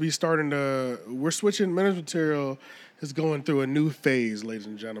actually going to be we're switching. Men's Material is going through a new phase, ladies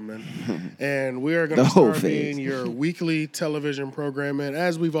and gentlemen, and we are going to start being your weekly television programming,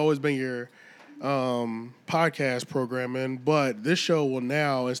 as we've always been your podcast programming. But this show will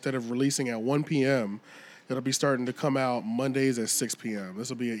now, instead of releasing at 1 p.m., it'll be starting to come out Mondays at 6 p.m. This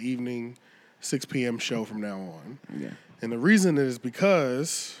will be an evening 6 p.m. show from now on. Yeah. And the reason is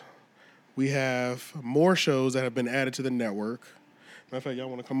because we have more shows that have been added to the network. Matter of fact, y'all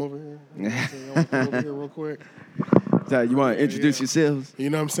want to come over here? Y'all want to come over here real quick? So you want to introduce yourselves?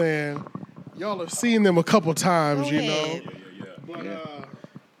 You know what I'm saying? Y'all have seen them a couple times, Go you ahead. know.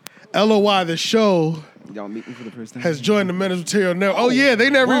 But LOY, the show, Y'all meeting for the first time? has joined the Men's Material Network. Oh, yeah, they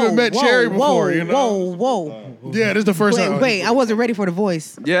never even met Cherry before, you know? Whoa. Yeah, this is the first time. Wait, I wasn't ready for the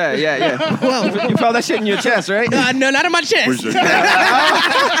voice. Yeah. Whoa. You felt that shit in your chest, right? No, not in my chest. Appreciate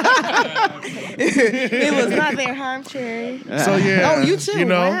It was not there, harm, Cherry. So, yeah. Oh, you too. You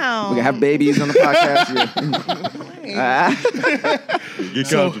know, Wow. We can have babies on the podcast. Yeah. Get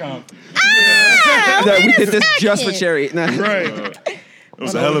So- comfortable. We did this just for Cherry. Nah. right. It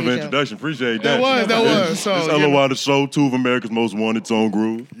was a hell of an introduction. Appreciate that. That was. So, It's you know, LOY the show, 2 of America's most wanted, Tone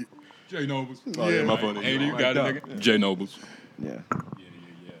Groove. Jay Nobles. Oh, yeah, my fault. Hey, you got it, nigga. Jay Nobles. Yeah.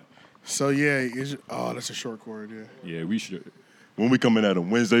 So, yeah. That's a short chord, yeah. Yeah, we should. When we coming at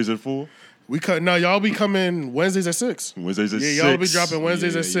them, Wednesdays at 4? Y'all be coming Wednesdays at 6. Wednesdays at 6. Yeah, y'all be dropping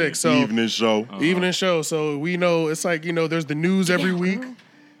Wednesdays at 6. So Evening show. evening show. So we know it's like, there's the news every week.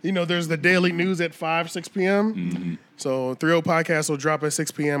 There's the daily news at 5, 6 p.m. Mm-hmm. So 3-0 Podcast will drop at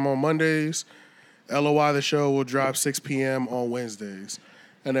 6 p.m. on Mondays. LOY the show will drop 6 p.m. on Wednesdays.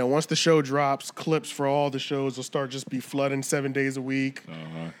 And then once the show drops, clips for all the shows will start just be flooding 7 days a week.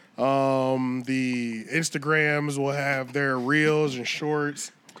 The Instagrams will have their reels and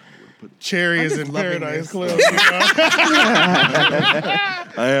shorts. Cherry is in paradise club.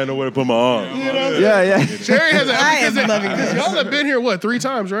 I had nowhere to put my arm. Yeah. Cherry has I am loving because this. y'all have been here 3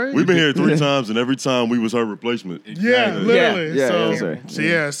 times, right? We've been here 3 times, and every time we was her replacement. Yeah, literally.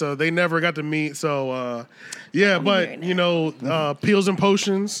 Yeah, So they never got to meet. So but Peels and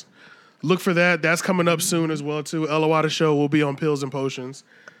Potions, look for that. That's coming up soon as well too. LOY the show will be on Peels and Potions.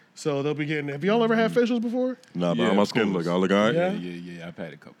 So they'll be getting. Have y'all ever had facials before? Nah, but Yeah, how my of skin course. look? I look all right? Yeah. Yeah. I've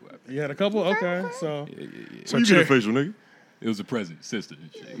had a couple. You had a couple? Okay. So So you get a facial, nigga? It was a present, sister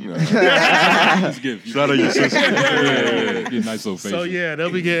and shit. You know? It's a gift. Shout out your sister. Yeah. Nice little face. So yeah, they'll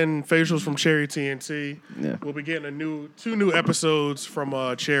be getting facials from Cherry TNT. Yeah. We'll be getting 2 new episodes from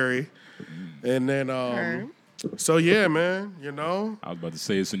Cherry, and then so yeah, man, I was about to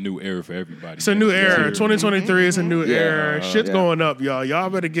say it's a new era for everybody. it's a new era. Yeah. 2023 is a new era. Shit's yeah. going up, y'all. Y'all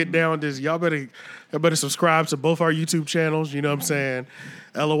better get down this. Y'all better subscribe to both our YouTube channels. You know what I'm saying?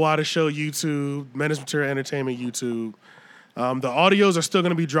 LOY the show YouTube, Menace Material Entertainment YouTube. The audios are still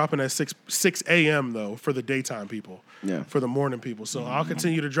going to be dropping at 6 a.m. though for the daytime people. Yeah. For the morning people. So I'll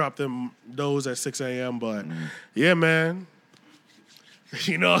continue to drop those at 6 a.m. But yeah, man.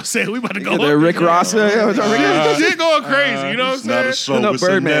 You know what I'm saying? We about to go. The Rick Ross. Shit going crazy. You know what I'm It's not a saying? show, it's a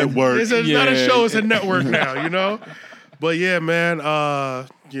Birdman. network. It's not a show, it's a network now, you know? But yeah, man,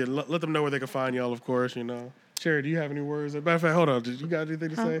 let them know where they can find y'all, of course, you know. Cherry, do you have any words? Matter of fact, hold on. Did you got anything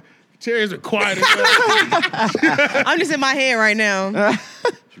to say? Cherry's quiet as hell. I'm just in my head right now.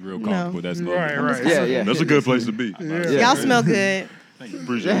 She's real comfortable. That's good. Right. Yeah. That's a good place to be. Y'all smell good.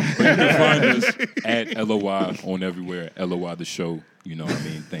 Appreciate it. But you can find us at LOY on everywhere. LOY the show. You know what I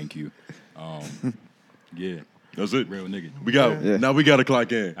mean? Thank you. Yeah. That's it. Real nigga. We got Now we got to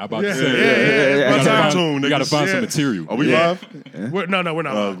clock in. I about to say. We We gotta find some Yeah. material. Are we live? We're not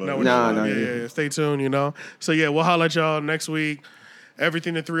live. No, we're not live. Yeah. Stay tuned, you know. So yeah, we'll holler at y'all next week.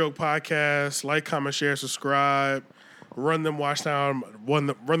 Everything the Three Oak Podcast. Like, comment, share, subscribe. Run them watch time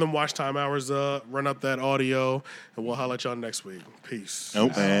hours up. Run up that audio, and we'll holler at y'all next week. Peace.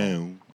 Oh.